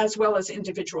 as well as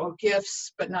individual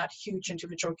gifts, but not huge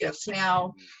individual gifts.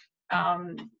 Now,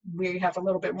 we have a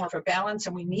little bit more of a balance,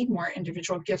 and we need more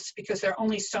individual gifts, because there are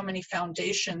only so many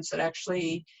foundations that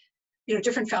actually, you know,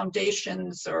 different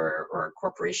foundations or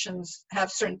corporations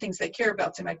have certain things they care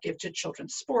about. They might give to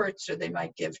children's sports, or they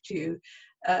might give to,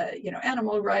 you know,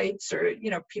 animal rights, or, you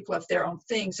know, people have their own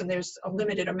things. And there's a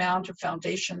limited amount of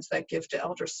foundations that give to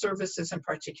elder services, and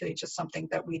particularly just something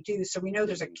that we do. So we know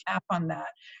there's a cap on that.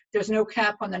 There's no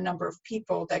cap on the number of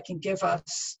people that can give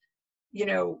us, you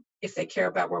know, if they care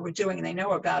about what we're doing and they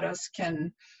know about us,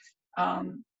 can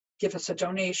give us a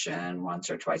donation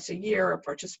once or twice a year, or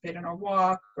participate in a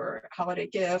walk or holiday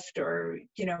gift, or,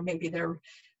 you know, maybe they're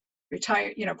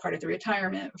retired, you know, part of the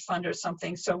retirement fund or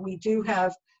something. So we do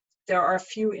have, there are a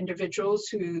few individuals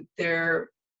who they're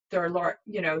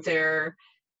you know,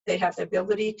 they have the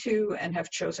ability to, and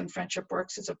have chosen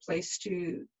FriendshipWorks as a place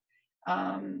to,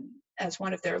 as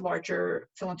one of their larger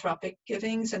philanthropic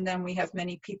givings. And then we have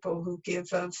many people who give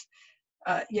of,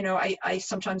 you know, I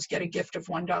sometimes get a gift of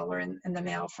 $1 in the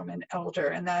mail from an elder,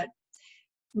 and that,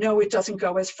 no, it doesn't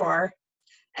go as far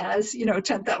as, you know,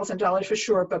 $10,000 for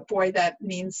sure, but boy, that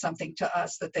means something to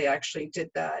us that they actually did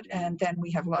that. And then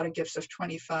we have a lot of gifts of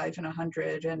 $25 and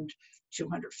 $100 and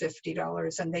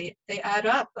 $250, and they add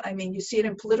up. I mean, you see it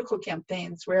in political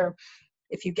campaigns where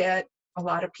if you get a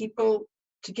lot of people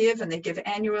to give and they give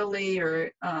annually,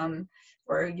 or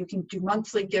you can do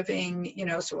monthly giving,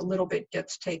 so a little bit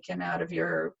gets taken out of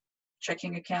your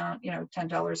checking account,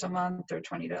 $10 a month or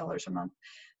 $20 a month.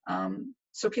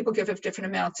 So people give of different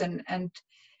amounts, and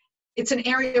it's an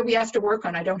area we have to work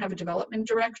on. I don't have a development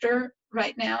director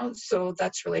right now, so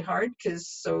that's really hard because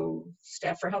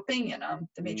staff are helping, and I'm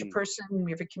the major person.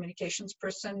 We have a communications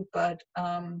person, but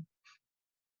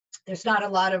there's not a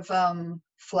lot of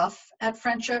fluff at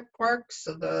FriendshipWorks,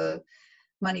 so the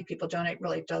money people donate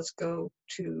really does go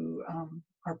to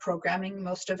our programming,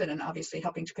 most of it, and obviously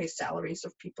helping to pay salaries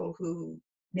of people who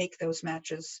make those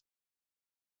matches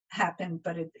happen,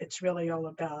 but it's really all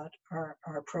about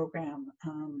our program.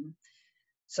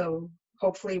 So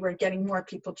hopefully we're getting more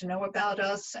people to know about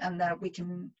us, and that we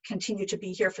can continue to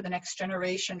be here for the next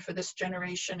generation, for this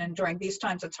generation. And during these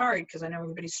times, it's hard because I know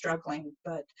everybody's struggling,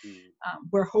 but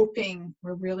we're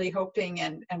really hoping,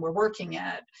 and we're working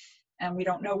at, and we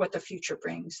don't know what the future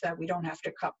brings, that we don't have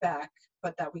to cut back,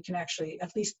 but that we can actually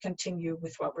at least continue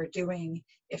with what we're doing,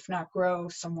 if not grow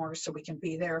some more, so we can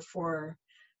be there for,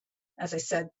 as I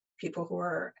said, people who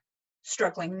are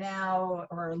struggling now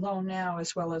or alone now,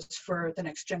 as well as for the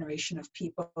next generation of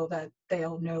people, that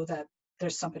they'll know that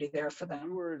there's somebody there for them.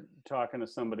 You were talking to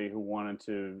somebody who wanted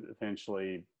to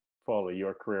eventually follow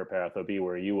your career path or be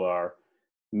where you are.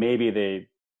 Maybe they,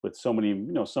 with so many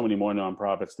more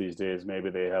nonprofits these days, maybe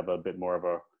they have a bit more of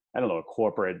a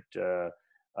corporate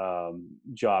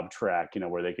job track,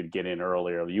 where they could get in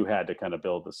earlier. You had to kind of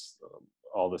build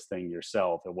all this thing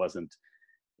yourself. It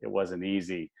wasn't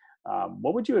easy.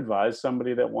 What would you advise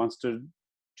somebody that wants to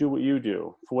do what you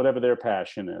do, for whatever their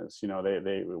passion is?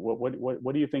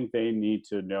 What do you think they need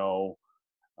to know,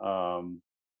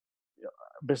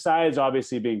 besides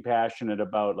obviously being passionate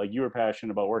about, like you were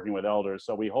passionate about working with elders,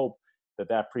 so we hope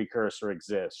that precursor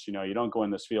exists. You don't go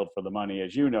in this field for the money,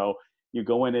 as you know. You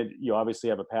go in it, you obviously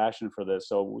have a passion for this.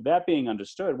 So that being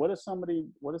understood, what does someone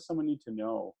need to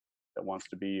know that wants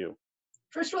to be you?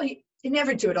 First of all, you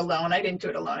never do it alone. I didn't do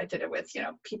it alone. I did it with,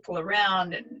 people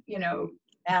around, and,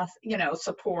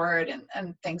 support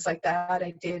and things like that.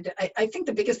 I think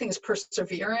the biggest thing is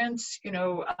perseverance,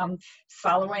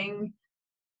 following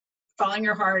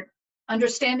your heart,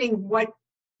 understanding what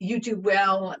you do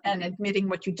well and admitting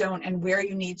what you don't, and where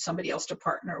you need somebody else to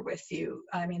partner with you.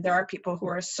 I mean, there are people who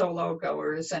are solo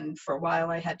goers, and for a while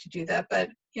I had to do that, but,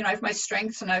 I have my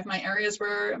strengths and I have my areas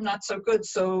where I'm not so good.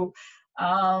 So,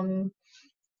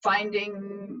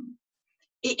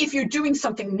 if you're doing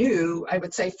something new, I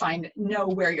would say know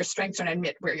where your strengths are and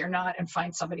admit where you're not, and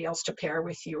find somebody else to pair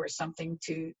with you or something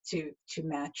to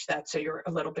match that, so you're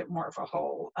a little bit more of a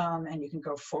whole, and you can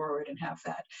go forward and have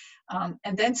that.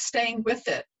 And then staying with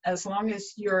it as long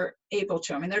as you're able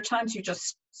to. I mean, there are times you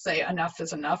just say enough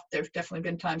is enough. There's definitely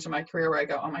been times in my career where I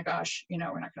go, oh my gosh, we're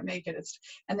not going to make it.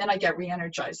 And then I get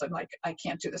re-energized. I'm like, I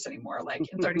can't do this anymore. Like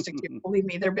in 36 years, believe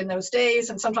me, there have been those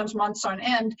days, and sometimes months on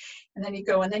end. And then you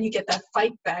go, and then you get that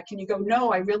fight back, and you go,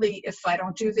 no, if I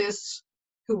don't do this,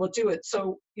 who will do it?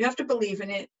 So you have to believe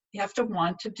in it. You have to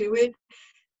want to do it.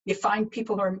 You find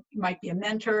people who might be a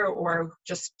mentor, or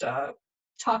just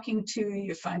talking to.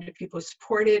 You find people who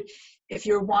support it. If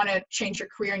you want to change your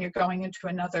career and you're going into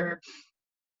another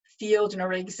field and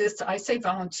already exists, I say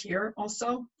volunteer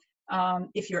also,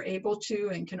 if you're able to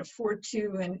and can afford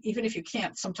to. And even if you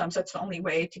can't, sometimes that's the only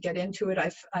way to get into it.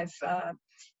 I've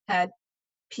had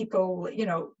people,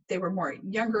 they were more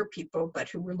younger people, but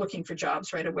who were looking for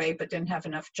jobs right away, but didn't have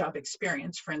enough job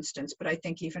experience, for instance. But I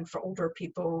think even for older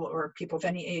people or people of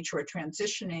any age who are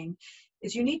transitioning,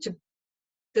 is you need to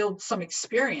build some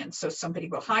experience so somebody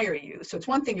will hire you. So it's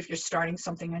one thing if you're starting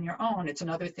something on your own. It's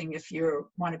another thing if you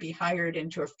want to be hired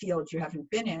into a field you haven't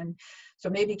been in. So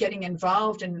maybe getting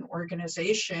involved in an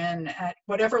organization at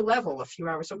whatever level, a few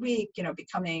hours a week,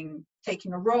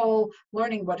 taking a role,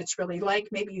 learning what it's really like.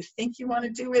 Maybe you think you want to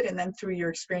do it, and then through your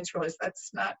experience realize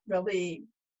that's not really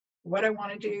what I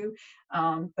want to do.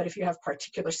 But if you have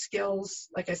particular skills,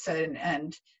 like I said,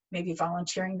 and maybe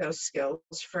volunteering those skills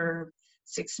for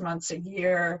 6 months, a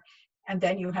year, and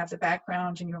then you have the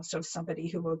background, and you also have somebody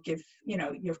who will give, you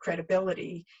have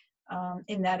credibility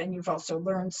in that, and you've also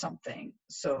learned something.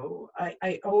 So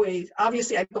I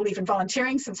obviously I believe in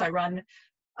volunteering, since I run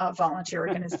a volunteer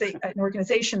organization, an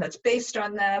organization that's based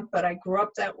on that, but I grew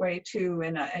up that way too,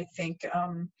 and I think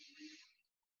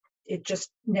it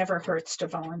just never hurts to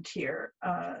volunteer.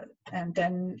 And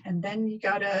then you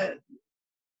gotta,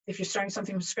 if you're starting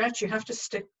something from scratch, you have to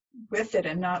stick with it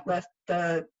and not let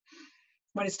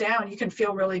when it's down, you can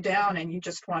feel really down and you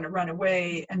just want to run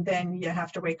away, and then you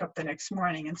have to wake up the next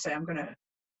morning and say, I'm going to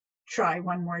try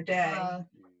one more day.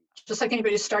 just like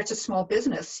anybody who starts a small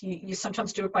business, you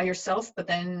sometimes do it by yourself, but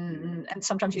then, and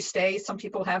sometimes you stay. Some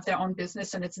people have their own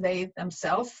business and it's they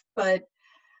themselves, but,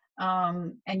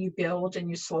 and you build and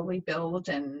you slowly build,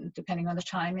 and depending on the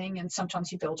timing, and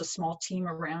sometimes you build a small team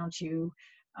around you,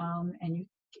 and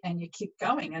you keep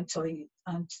going until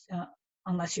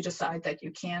unless you decide that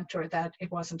you can't, or that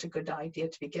it wasn't a good idea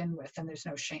to begin with, and there's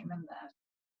no shame in that.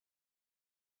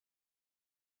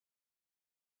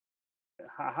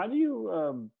 How do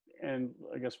you, and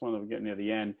I guess when we're getting near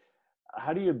the end,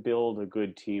 how do you build a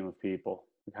good team of people?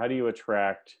 How do you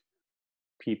attract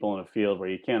people in a field where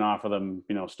you can't offer them,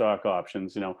 stock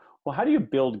options? Well, how do you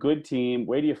build good team?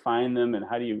 Where do you find them, and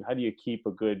how do you keep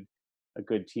a good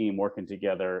team working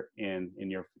together in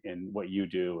what you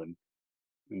do and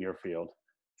in your field?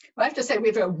 Well, I have to say, we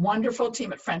have a wonderful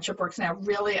team at FriendshipWorks now.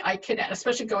 Really, I can,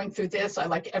 especially going through this, I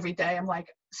like every day, I'm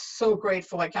like so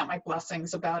grateful. I count my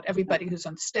blessings about everybody who's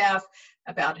on staff,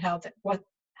 about how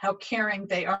caring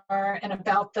they are, and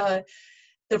about the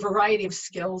variety of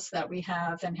skills that we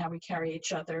have and how we carry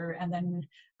each other. And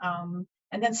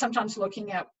then sometimes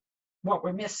looking at what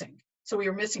we're missing. So we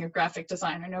were missing a graphic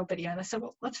designer, nobody. And I said,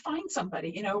 well, let's find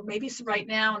somebody, maybe right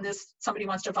now, and somebody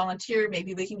wants to volunteer,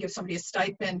 maybe we can give somebody a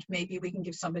stipend, maybe we can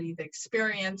give somebody the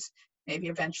experience, maybe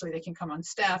eventually they can come on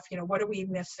staff. What are we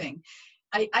missing?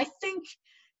 I think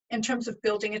in terms of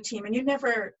building a team, and you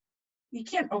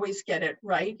can't always get it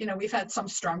right. We've had some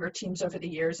stronger teams over the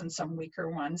years and some weaker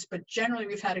ones, but generally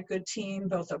we've had a good team,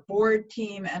 both a board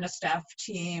team and a staff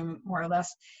team, more or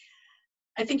less.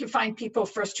 I think you find people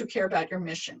first who care about your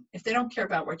mission. If they don't care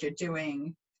about what you're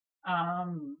doing,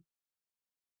 then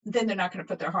they're not going to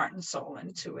put their heart and soul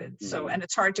into it. Mm-hmm. So, and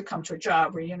it's hard to come to a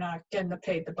job where you're not getting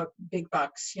paid the big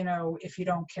bucks, if you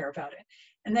don't care about it.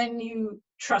 And then you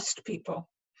trust people,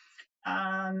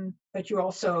 but you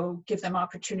also give them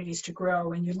opportunities to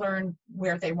grow, and you learn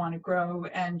where they want to grow,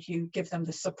 and you give them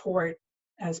the support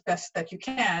as best that you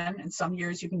can. And some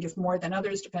years you can give more than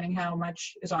others, depending how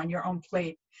much is on your own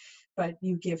plate. But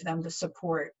you give them the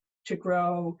support to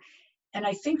grow. And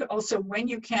I think also when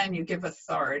you can, you give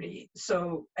authority.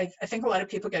 So I think a lot of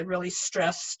people get really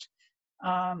stressed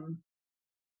at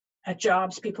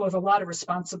jobs. People have a lot of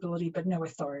responsibility, but no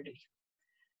authority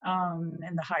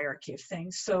in the hierarchy of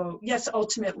things. So yes,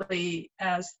 ultimately,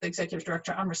 as the executive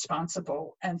director, I'm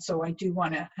responsible. And so I do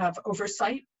want to have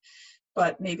oversight.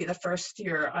 But maybe the first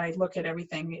year I look at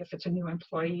everything, if it's a new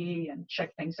employee, and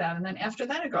check things out. And then after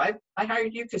that I go, I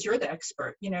hired you because you're the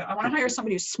expert. I want to hire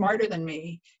somebody who's smarter than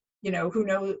me, who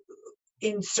knows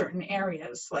in certain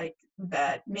areas like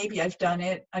that. Maybe I've done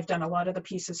it. I've done a lot of the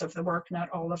pieces of the work, not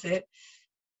all of it.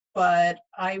 But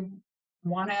I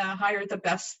want to hire the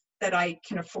best that I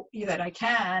can afford, that I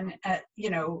can,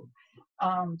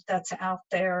 that's out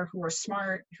there, who are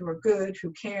smart, who are good,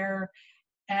 who care,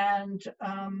 and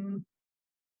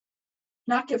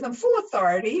not give them full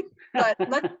authority, but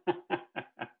let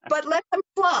them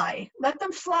fly. Let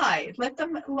them fly. Let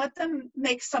them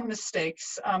make some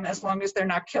mistakes, as long as they're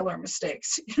not killer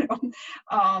mistakes,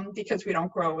 because we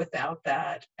don't grow without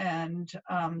that, and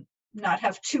not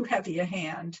have too heavy a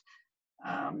hand,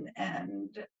 and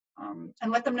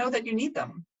let them know that you need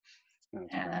them.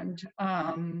 And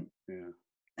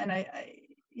and I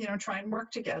try and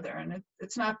work together. And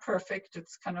it's not perfect.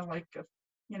 It's kind of like a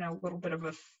little bit of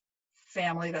a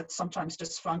family that's sometimes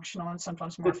dysfunctional and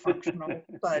sometimes more functional.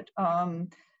 But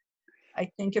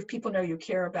I think if people know you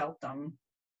care about them,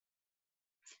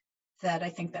 that I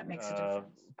think that makes a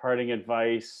difference. Parting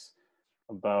advice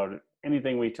about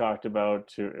anything we talked about,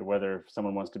 to whether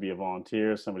someone wants to be a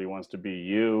volunteer, somebody wants to be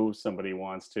you, somebody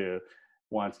wants to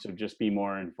just be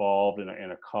more involved in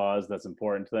a cause that's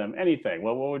important to them, anything.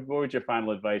 What would your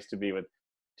final advice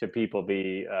to people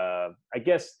be? I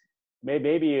guess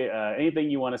maybe anything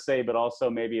you want to say, but also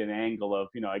maybe an angle of,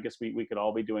 I guess we could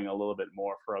all be doing a little bit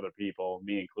more for other people,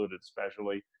 me included,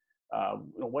 especially.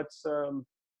 What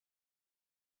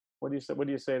do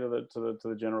you say to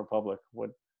the general public?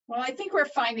 Well, I think we're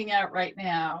finding out right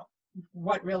now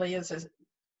what really is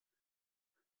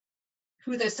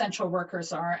who the essential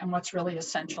workers are and what's really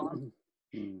essential.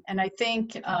 And I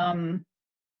think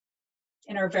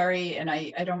in our very, and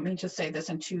I don't mean to say this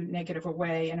in too negative a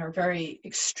way, in our very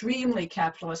extremely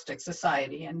capitalistic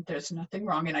society, and there's nothing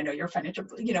wrong, and I know you're financial,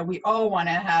 we all want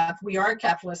to we are a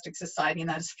capitalistic society, and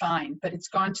that is fine, but it's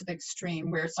gone to the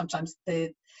extreme where sometimes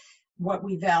what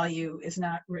we value is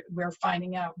not, we're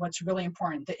finding out what's really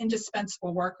important. The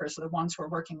indispensable workers are the ones who are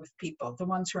working with people, the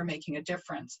ones who are making a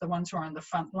difference, the ones who are on the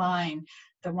front line,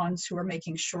 the ones who are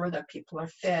making sure that people are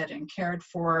fed and cared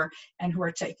for and who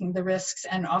are taking the risks,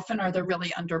 and often are the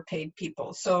really underpaid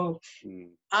people. So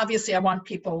obviously I want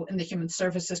people in the human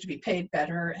services to be paid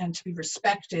better and to be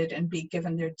respected and be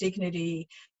given their dignity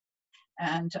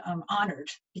and honored,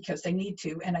 because they need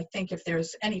to. And I think if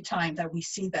there's any time that we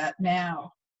see that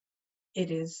now, it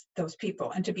is those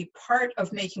people. And to be part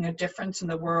of making a difference in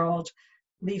the world,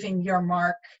 leaving your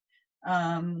mark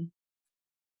on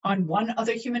one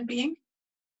other human being,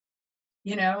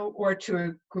 you know, or to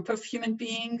a group of human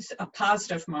beings, a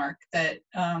positive mark that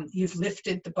you've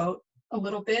lifted the boat a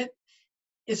little bit,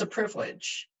 is a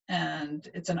privilege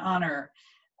and it's an honor.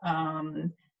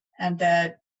 And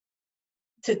that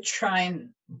to try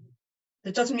and,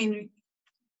 that doesn't mean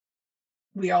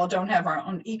we all don't have our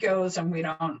own egos and we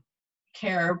don't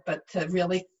care, but to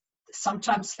really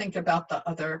sometimes think about the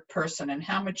other person and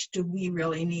how much do we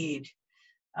really need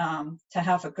to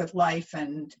have a good life,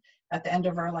 and at the end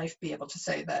of our life be able to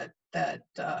say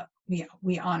that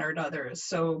we honored others.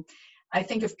 So I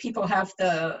think if people have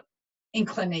the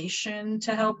inclination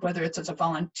to help, whether it's as a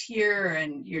volunteer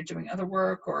and you're doing other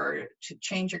work, or to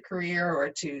change your career, or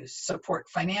to support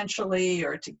financially,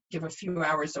 or to give a few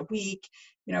hours a week,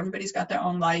 you know, everybody's got their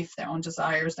own life, their own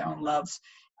desires, their own loves,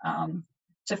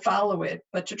 to follow it,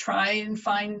 but to try and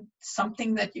find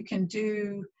something that you can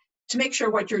do to make sure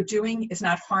what you're doing is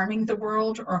not harming the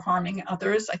world or harming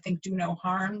others. I think do no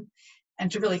harm, and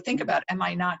to really think about, am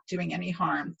I not doing any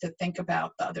harm? To think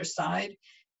about the other side,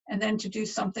 and then to do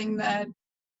something that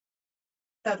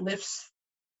lifts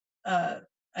a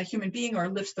human being, or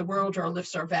lifts the world, or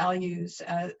lifts our values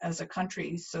as a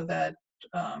country, so that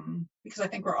because I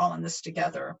think we're all in this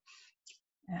together,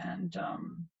 and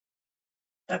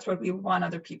that's what we want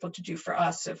other people to do for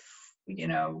us. If, you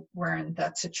know, we're in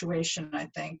that situation, I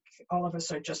think all of us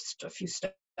are just a few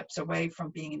steps away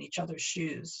from being in each other's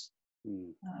shoes.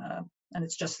 And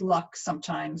it's just luck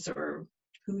sometimes, or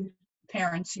who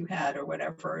parents you had or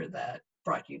whatever that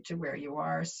brought you to where you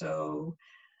are. So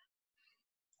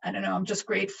I don't know, I'm just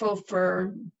grateful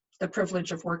for the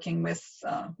privilege of working with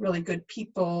really good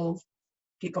people.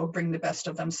 People bring the best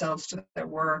of themselves to their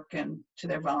work and to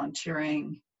their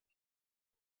volunteering.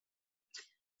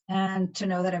 And to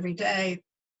know that every day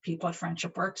people at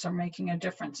FriendshipWorks are making a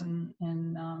difference in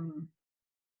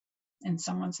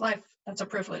someone's life. That's a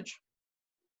privilege.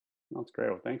 That's great.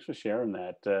 Well, thanks for sharing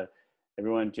that.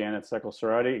 Everyone, Janet Seckel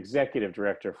Cerrotti, Executive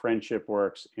Director,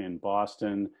 FriendshipWorks in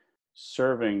Boston,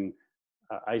 serving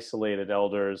isolated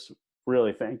elders.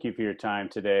 Really, thank you for your time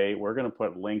today. We're going to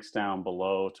put links down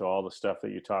below to all the stuff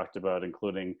that you talked about,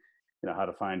 including, you know, how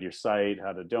to find your site,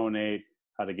 how to donate,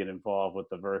 how to get involved with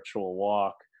the virtual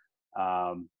walk.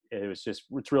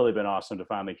 It's really been awesome to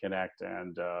finally connect,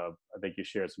 and I think you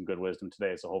shared some good wisdom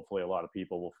today. So hopefully a lot of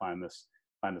people will find this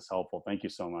helpful. Thank you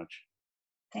so much.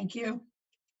 Thank you.